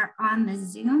people are on the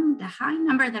Zoom. The high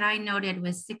number that I noted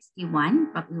was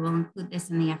 61, but we will include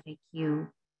this in the FAQ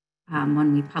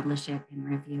when we publish it and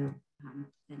review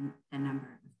the number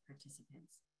of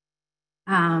participants.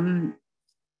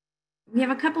 We have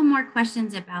a couple more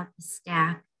questions about the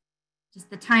stack,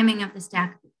 just the timing of the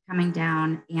stack coming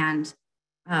down and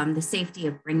the safety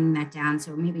of bringing that down.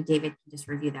 So maybe David can just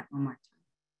review that one more time.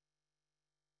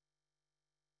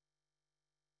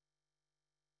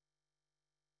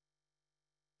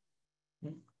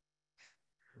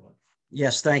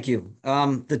 Yes, thank you.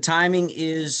 The timing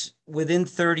is within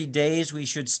 30 days, we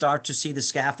should start to see the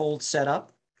scaffold set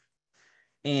up.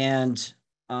 And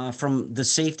from the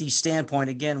safety standpoint,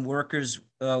 again, workers,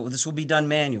 this will be done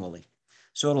manually.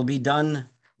 So it'll be done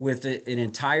with an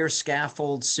entire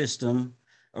scaffold system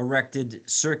erected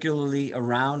circularly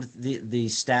around the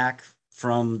stack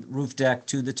from roof deck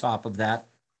to the top of that.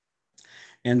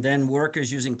 And then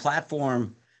workers using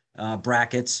platform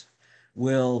brackets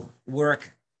will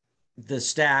work the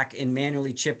stack and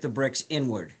manually chip the bricks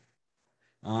inward.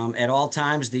 At all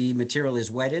times, the material is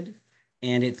wetted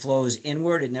and it flows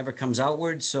inward. It never comes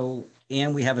outward. So,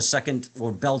 and we have a second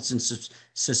or belts and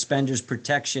suspenders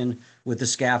protection with the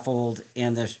scaffold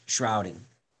and the shrouding.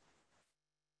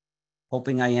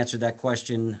 Hoping I answered that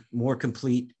question more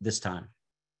complete this time.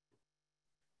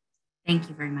 Thank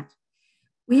you very much.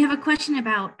 We have a question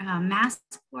about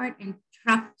Massport and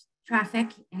traffic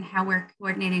and how we're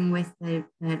coordinating with the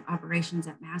operations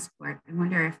at Massport. I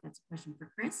wonder if that's a question for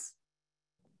Chris.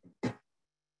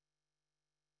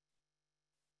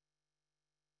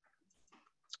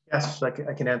 Yes, I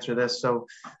can answer this. So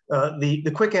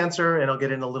the quick answer, and I'll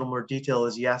get into a little more detail,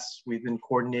 is yes, we've been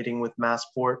coordinating with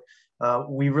Massport.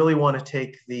 We really want to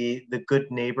take the good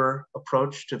neighbor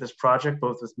approach to this project,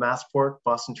 both with Massport,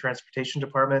 Boston Transportation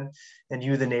Department, and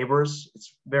you, the neighbors.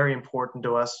 It's very important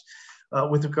to us.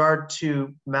 With regard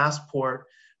to Massport,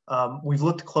 we've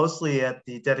looked closely at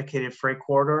the dedicated freight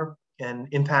corridor and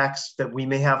impacts that we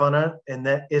may have on it and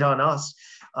that it on us.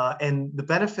 And the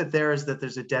benefit there is that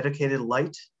there's a dedicated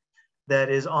light that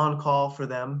is on call for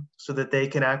them so that they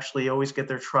can actually always get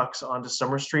their trucks onto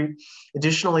Summer Street.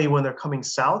 Additionally, when they're coming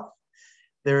south,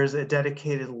 there is a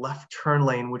dedicated left turn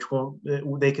lane, which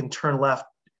they can turn left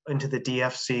into the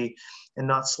DFC and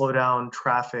not slow down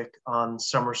traffic on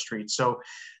Summer Street. So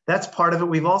that's part of it.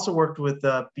 We've also worked with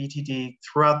BTD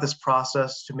throughout this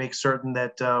process to make certain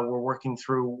that we're working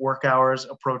through work hours,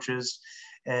 approaches,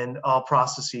 and all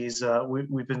processes.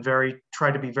 We've been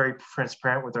tried to be very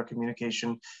transparent with our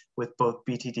communication with both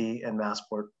BTD and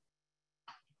Massport.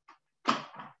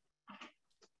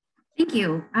 Thank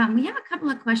you. We have a couple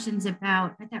of questions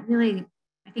about that really,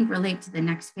 I think, relate to the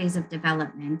next phase of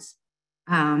development.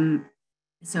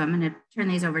 So I'm going to turn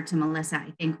these over to Melissa.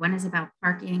 I think one is about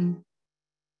parking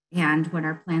and what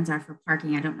our plans are for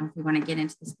parking. I don't know if we want to get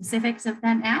into the specifics of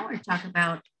that now or talk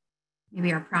about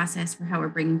maybe our process for how we're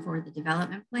bringing forward the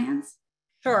development plans.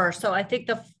 Sure. So I think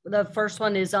the first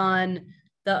one is on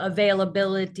the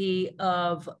availability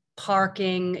of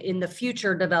parking in the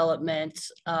future development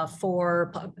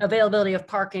for availability of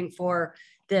parking for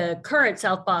the current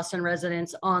South Boston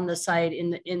residents on the site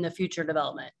in the future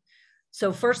development.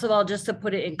 So first of all, just to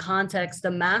put it in context,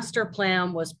 the master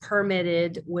plan was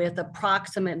permitted with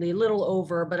approximately, a little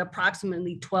over, but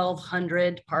approximately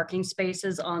 1,200 parking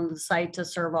spaces on the site to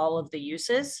serve all of the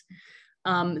uses.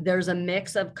 There's a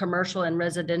mix of commercial and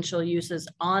residential uses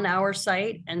on our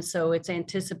site. And so it's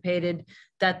anticipated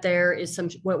that there is some,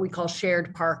 what we call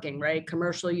shared parking, right?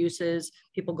 Commercial uses,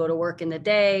 people go to work in the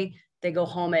day, they go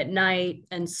home at night.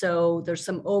 And so there's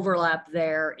some overlap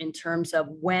there in terms of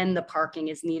when the parking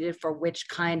is needed for which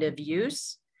kind of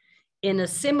use. In a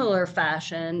similar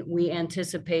fashion, we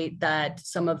anticipate that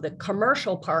some of the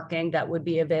commercial parking that would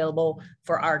be available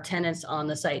for our tenants on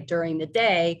the site during the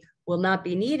day will not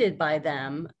be needed by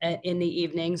them in the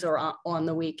evenings or on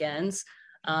the weekends.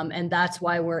 And that's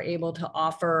why we're able to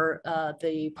offer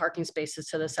the parking spaces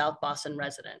to the South Boston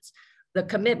residents. The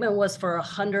commitment was for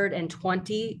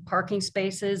 120 parking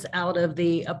spaces out of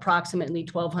the approximately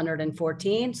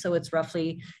 1,214. So it's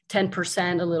roughly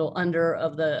 10%, a little under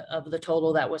of the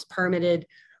total that was permitted.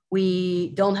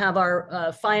 We don't have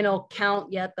our final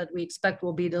count yet, but we expect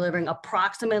we'll be delivering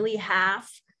approximately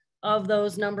half of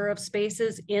those number of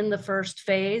spaces in the first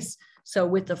phase. So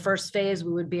with the first phase,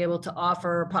 we would be able to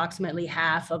offer approximately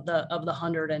half of the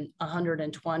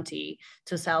 120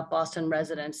 to South Boston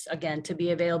residents, again, to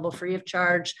be available free of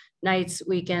charge, nights,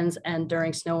 weekends, and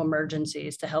during snow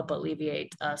emergencies to help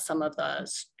alleviate some of the,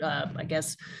 I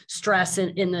guess, stress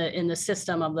in the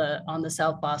system of on the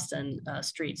South Boston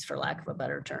streets, for lack of a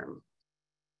better term.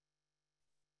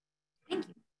 Thank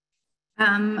you.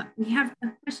 We have a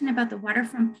question about the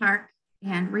waterfront park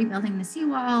and rebuilding the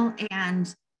seawall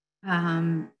and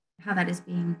how that is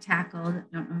being tackled. I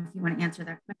don't know if you want to answer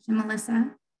that question, Melissa.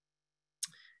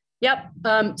 Yep,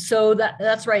 so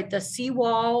that's right. The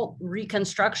seawall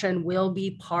reconstruction will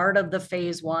be part of the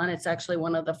phase one. It's actually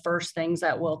one of the first things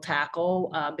that we'll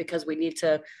tackle because we need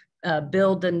to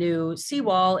build the new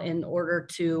seawall in order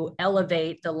to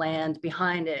elevate the land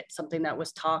behind it, something that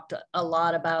was talked a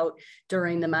lot about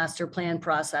during the master plan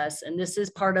process. And this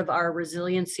is part of our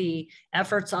resiliency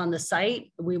efforts on the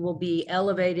site. We will be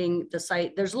elevating the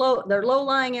site. There are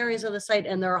low-lying areas of the site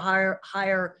and there are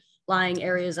higher lying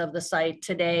areas of the site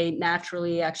today.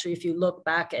 Naturally, actually, if you look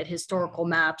back at historical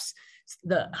maps,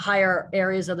 the higher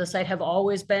areas of the site have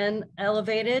always been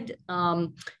elevated.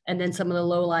 And then some of the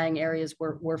low-lying areas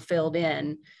were filled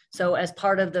in. So as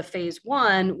part of the phase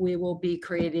one, we will be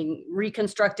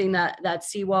reconstructing that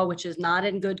seawall, which is not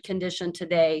in good condition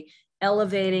today,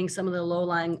 elevating some of the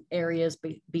low-lying areas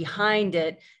behind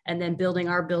it, and then building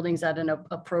our buildings at an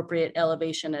appropriate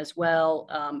elevation as well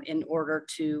in order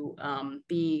to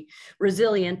be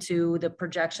resilient to the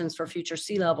projections for future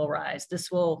sea level rise.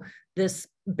 This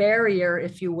barrier,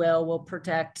 if you will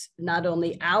protect not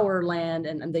only our land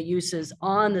and the uses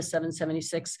on the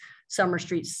 776 Summer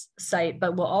Street site,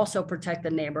 but will also protect the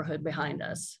neighborhood behind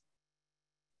us.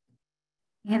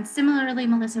 And similarly,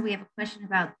 Melissa, we have a question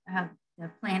about the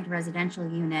planned residential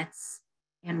units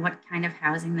and what kind of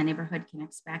housing the neighborhood can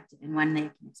expect and when they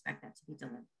can expect that to be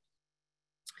delivered.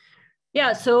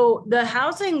 Yeah, so the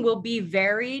housing will be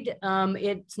varied.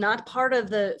 It's not part of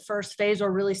the first phase.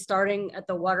 We're really starting at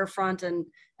the waterfront and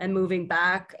moving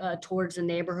back towards the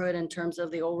neighborhood in terms of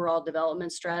the overall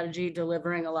development strategy,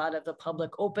 delivering a lot of the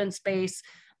public open space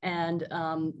and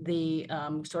the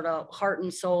sort of heart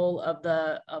and soul of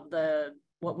the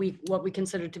what we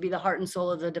consider to be the heart and soul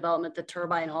of the development, the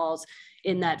turbine halls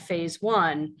in that phase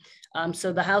one.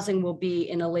 So the housing will be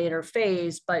in a later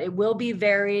phase, but it will be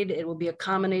varied. It will be a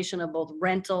combination of both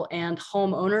rental and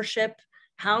home ownership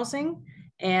housing.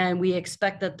 And we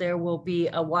expect that there will be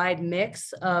a wide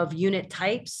mix of unit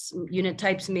types. Unit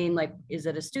types mean, like, is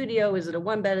it a studio? Is it a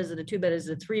 1-bed? Is it a 2-bed? Is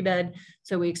it a 3-bed?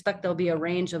 So we expect there'll be a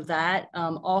range of that.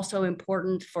 Also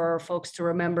important for folks to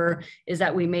remember is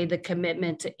that we made the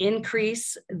commitment to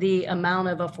increase the amount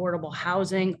of affordable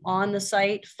housing on the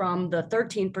site from the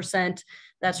 13%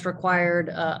 that's required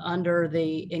under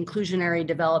the inclusionary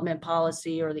development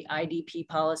policy, or the IDP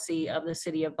policy of the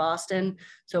city of Boston.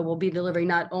 So we'll be delivering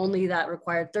not only that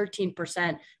required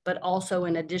 13%, but also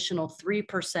an additional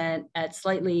 3% at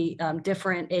slightly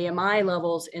different AMI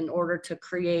levels in order to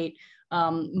create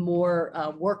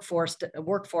more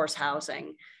workforce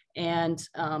housing. And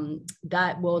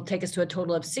that will take us to a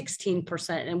total of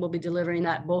 16%, and we'll be delivering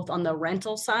that both on the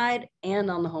rental side and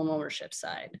on the home ownership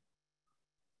side.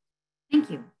 Thank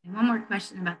you. And one more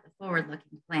question about the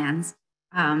forward-looking plans.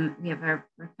 We have a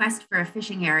request for a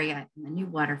fishing area in the new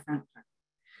waterfront park.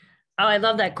 Oh, I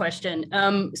love that question.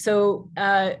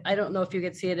 I don't know if you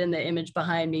can see it in the image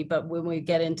behind me, but when we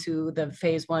get into the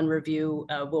phase one review,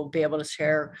 we'll be able to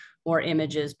share more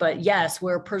images. But yes,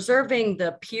 we're preserving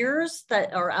the piers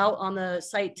that are out on the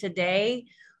site today,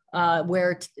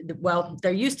 where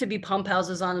there used to be pump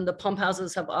houses on them. The pump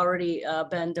houses have already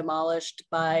been demolished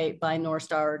by North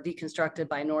Star, or deconstructed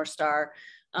by North Star.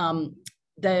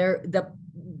 The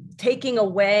taking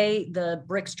away the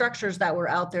brick structures that were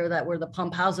out there that were the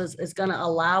pump houses is going to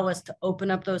allow us to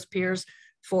open up those piers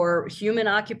for human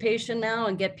occupation now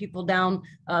and get people down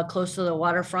close to the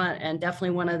waterfront. And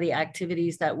definitely one of the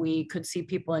activities that we could see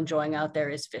people enjoying out there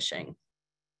is fishing.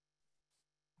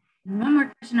 And one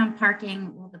more question on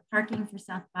parking. Will the parking for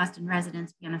South Boston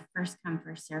residents be on a first come,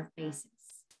 first served basis?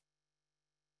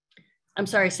 I'm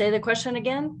sorry, say the question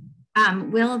again.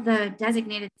 Will the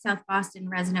designated South Boston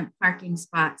resident parking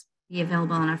spots be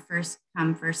available on a first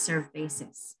come, first served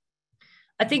basis?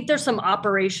 I think there's some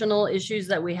operational issues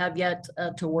that we have yet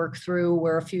to work through.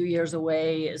 We're a few years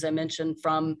away, as I mentioned,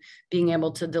 from being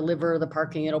able to deliver the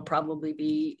parking. It'll probably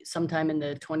be sometime in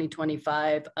the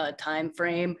 2025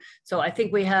 timeframe. So I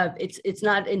think we have, it's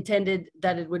not intended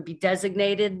that it would be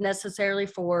designated necessarily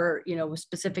for,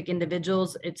 specific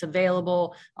individuals. It's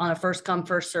available on a first come,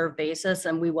 first served basis,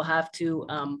 and we will have to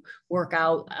work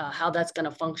out how that's going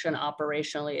to function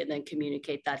operationally, and then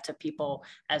communicate that to people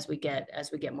as we get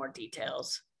more details.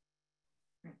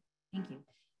 Thank you.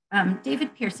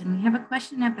 David Pearson, we have a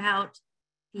question about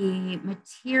the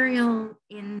material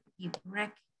in the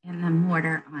brick and the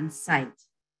mortar on site,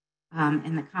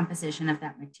 and the composition of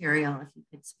that material. If you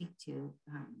could speak to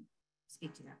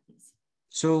that, please.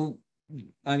 So,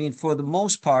 I mean, for the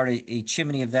most part, a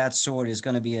chimney of that sort is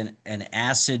going to be an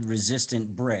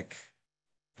acid-resistant brick.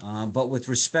 But with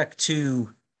respect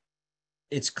to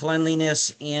its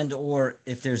cleanliness and or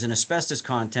if there's an asbestos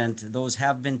content, those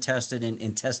have been tested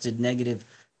and tested negative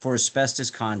for asbestos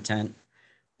content.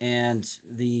 And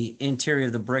the interior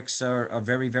of the bricks are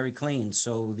very, very clean.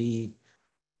 So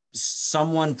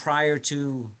someone prior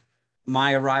to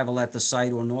my arrival at the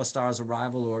site, or North Star's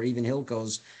arrival, or even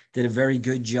Hilco's, did a very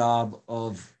good job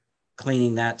of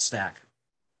cleaning that stack.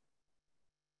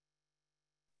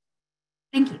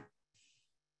 Thank you.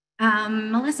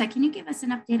 Melissa, can you give us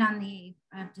an update on the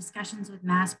discussions with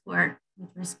Massport with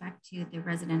respect to the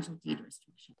residential deed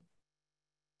restriction?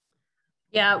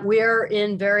 Yeah, we're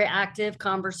in very active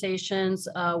conversations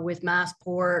with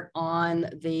Massport on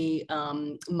the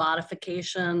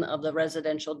modification of the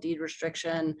residential deed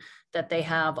restriction that they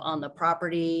have on the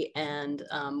property. And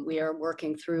we are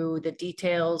working through the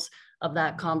details of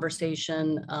that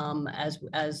conversation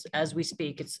as we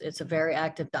speak. It's a very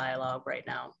active dialogue right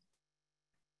now.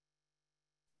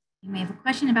 You may have a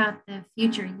question about the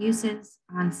future uses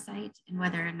on site and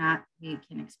whether or not we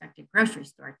can expect a grocery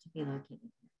store to be located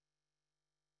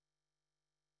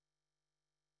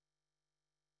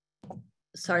there.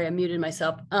 Sorry, I muted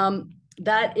myself.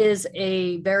 That is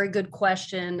a very good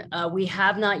question. We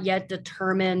have not yet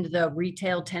determined the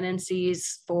retail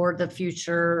tenancies for the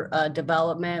future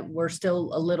development. We're still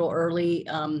a little early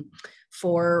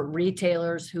for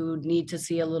retailers who need to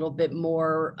see a little bit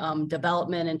more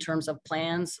development in terms of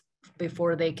plans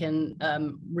before they can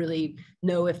really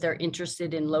know if they're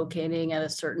interested in locating at a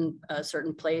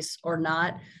certain place or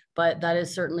not. But that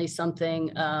is certainly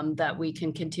something that we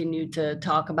can continue to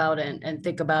talk about and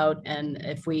think about. And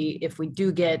if we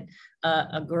do get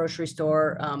a grocery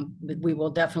store, we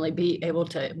will definitely be able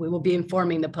to, we will be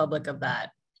informing the public of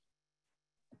that.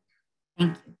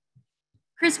 Thank you.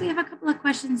 Chris, we have a couple of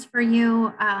questions for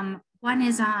you. One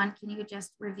is on, can you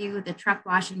just review the truck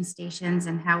washing stations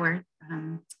and how we're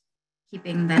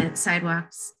keeping the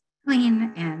sidewalks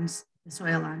clean and the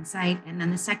soil on site? And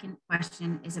then the second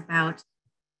question is about,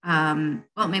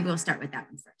 well, maybe we'll start with that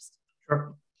one first.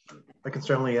 Sure, I can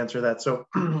certainly answer that. So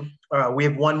we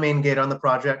have one main gate on the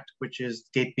project, which is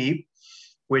gate B,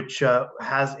 which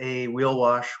has a wheel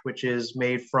wash, which is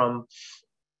made from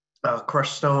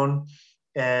crushed stone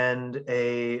and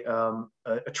a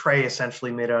tray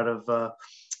essentially made out of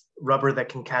rubber that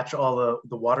can catch all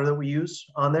the water that we use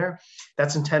on there.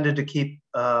 That's intended to keep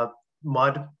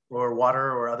mud or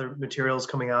water or other materials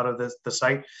coming out of the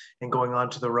site and going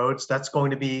onto the roads. That's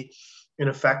going to be in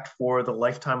effect for the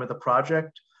lifetime of the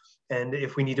project. And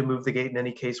if we need to move the gate in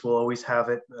any case, we'll always have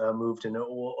it moved and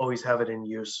we'll always have it in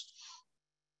use.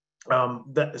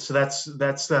 So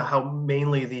that's how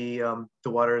mainly the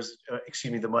water is,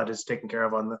 the mud is taken care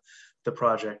of on the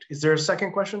project. Is there a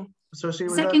second question associated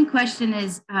with that? Second question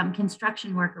is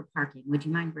construction worker parking. Would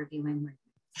you mind reviewing?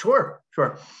 Sure.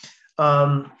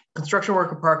 Construction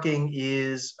worker parking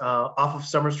is off of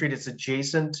Summer Street. It's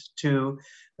adjacent to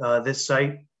this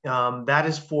site. That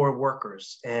is for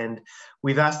workers. And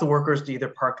we've asked the workers to either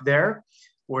park there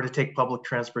or to take public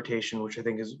transportation, which we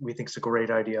think is a great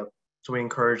idea. So we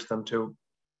encourage them to.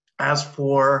 As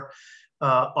for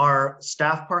our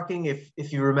staff parking,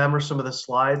 if you remember some of the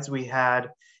slides, we had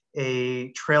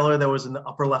a trailer that was in the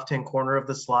upper left-hand corner of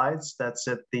the slides. That's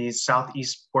at the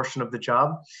southeast portion of the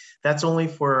job. That's only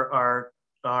for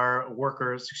our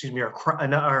workers,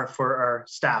 for our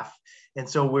staff. And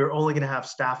so we're only going to have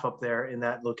staff up there in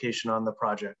that location on the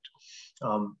project,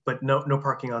 but no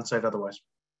parking on site otherwise.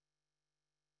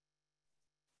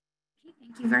 Okay,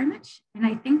 thank you very much. And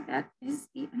I think that is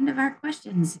the end of our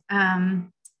questions.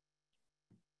 Don't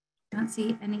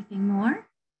see anything more.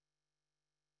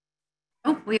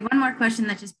 Oh, we have one more question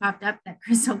that just popped up that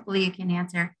Chris, hopefully you can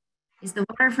answer. Is the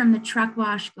water from the truck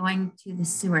wash going to the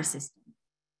sewer system?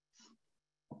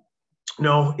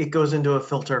 No, it goes into a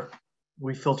filter.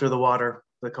 We filter the water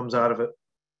that comes out of it.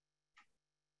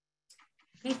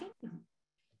 Okay, thank you.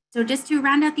 So just to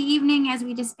round out the evening, as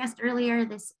we discussed earlier,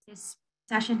 this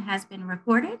session has been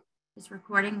recorded. This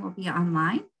recording will be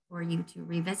online for you to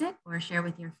revisit or share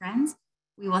with your friends.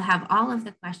 We will have all of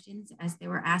the questions as they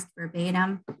were asked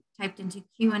verbatim, typed into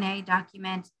Q&A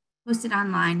document, posted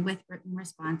online with written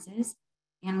responses.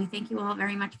 And we thank you all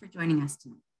very much for joining us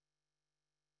tonight.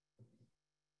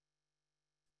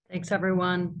 Thanks,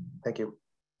 everyone. Thank you.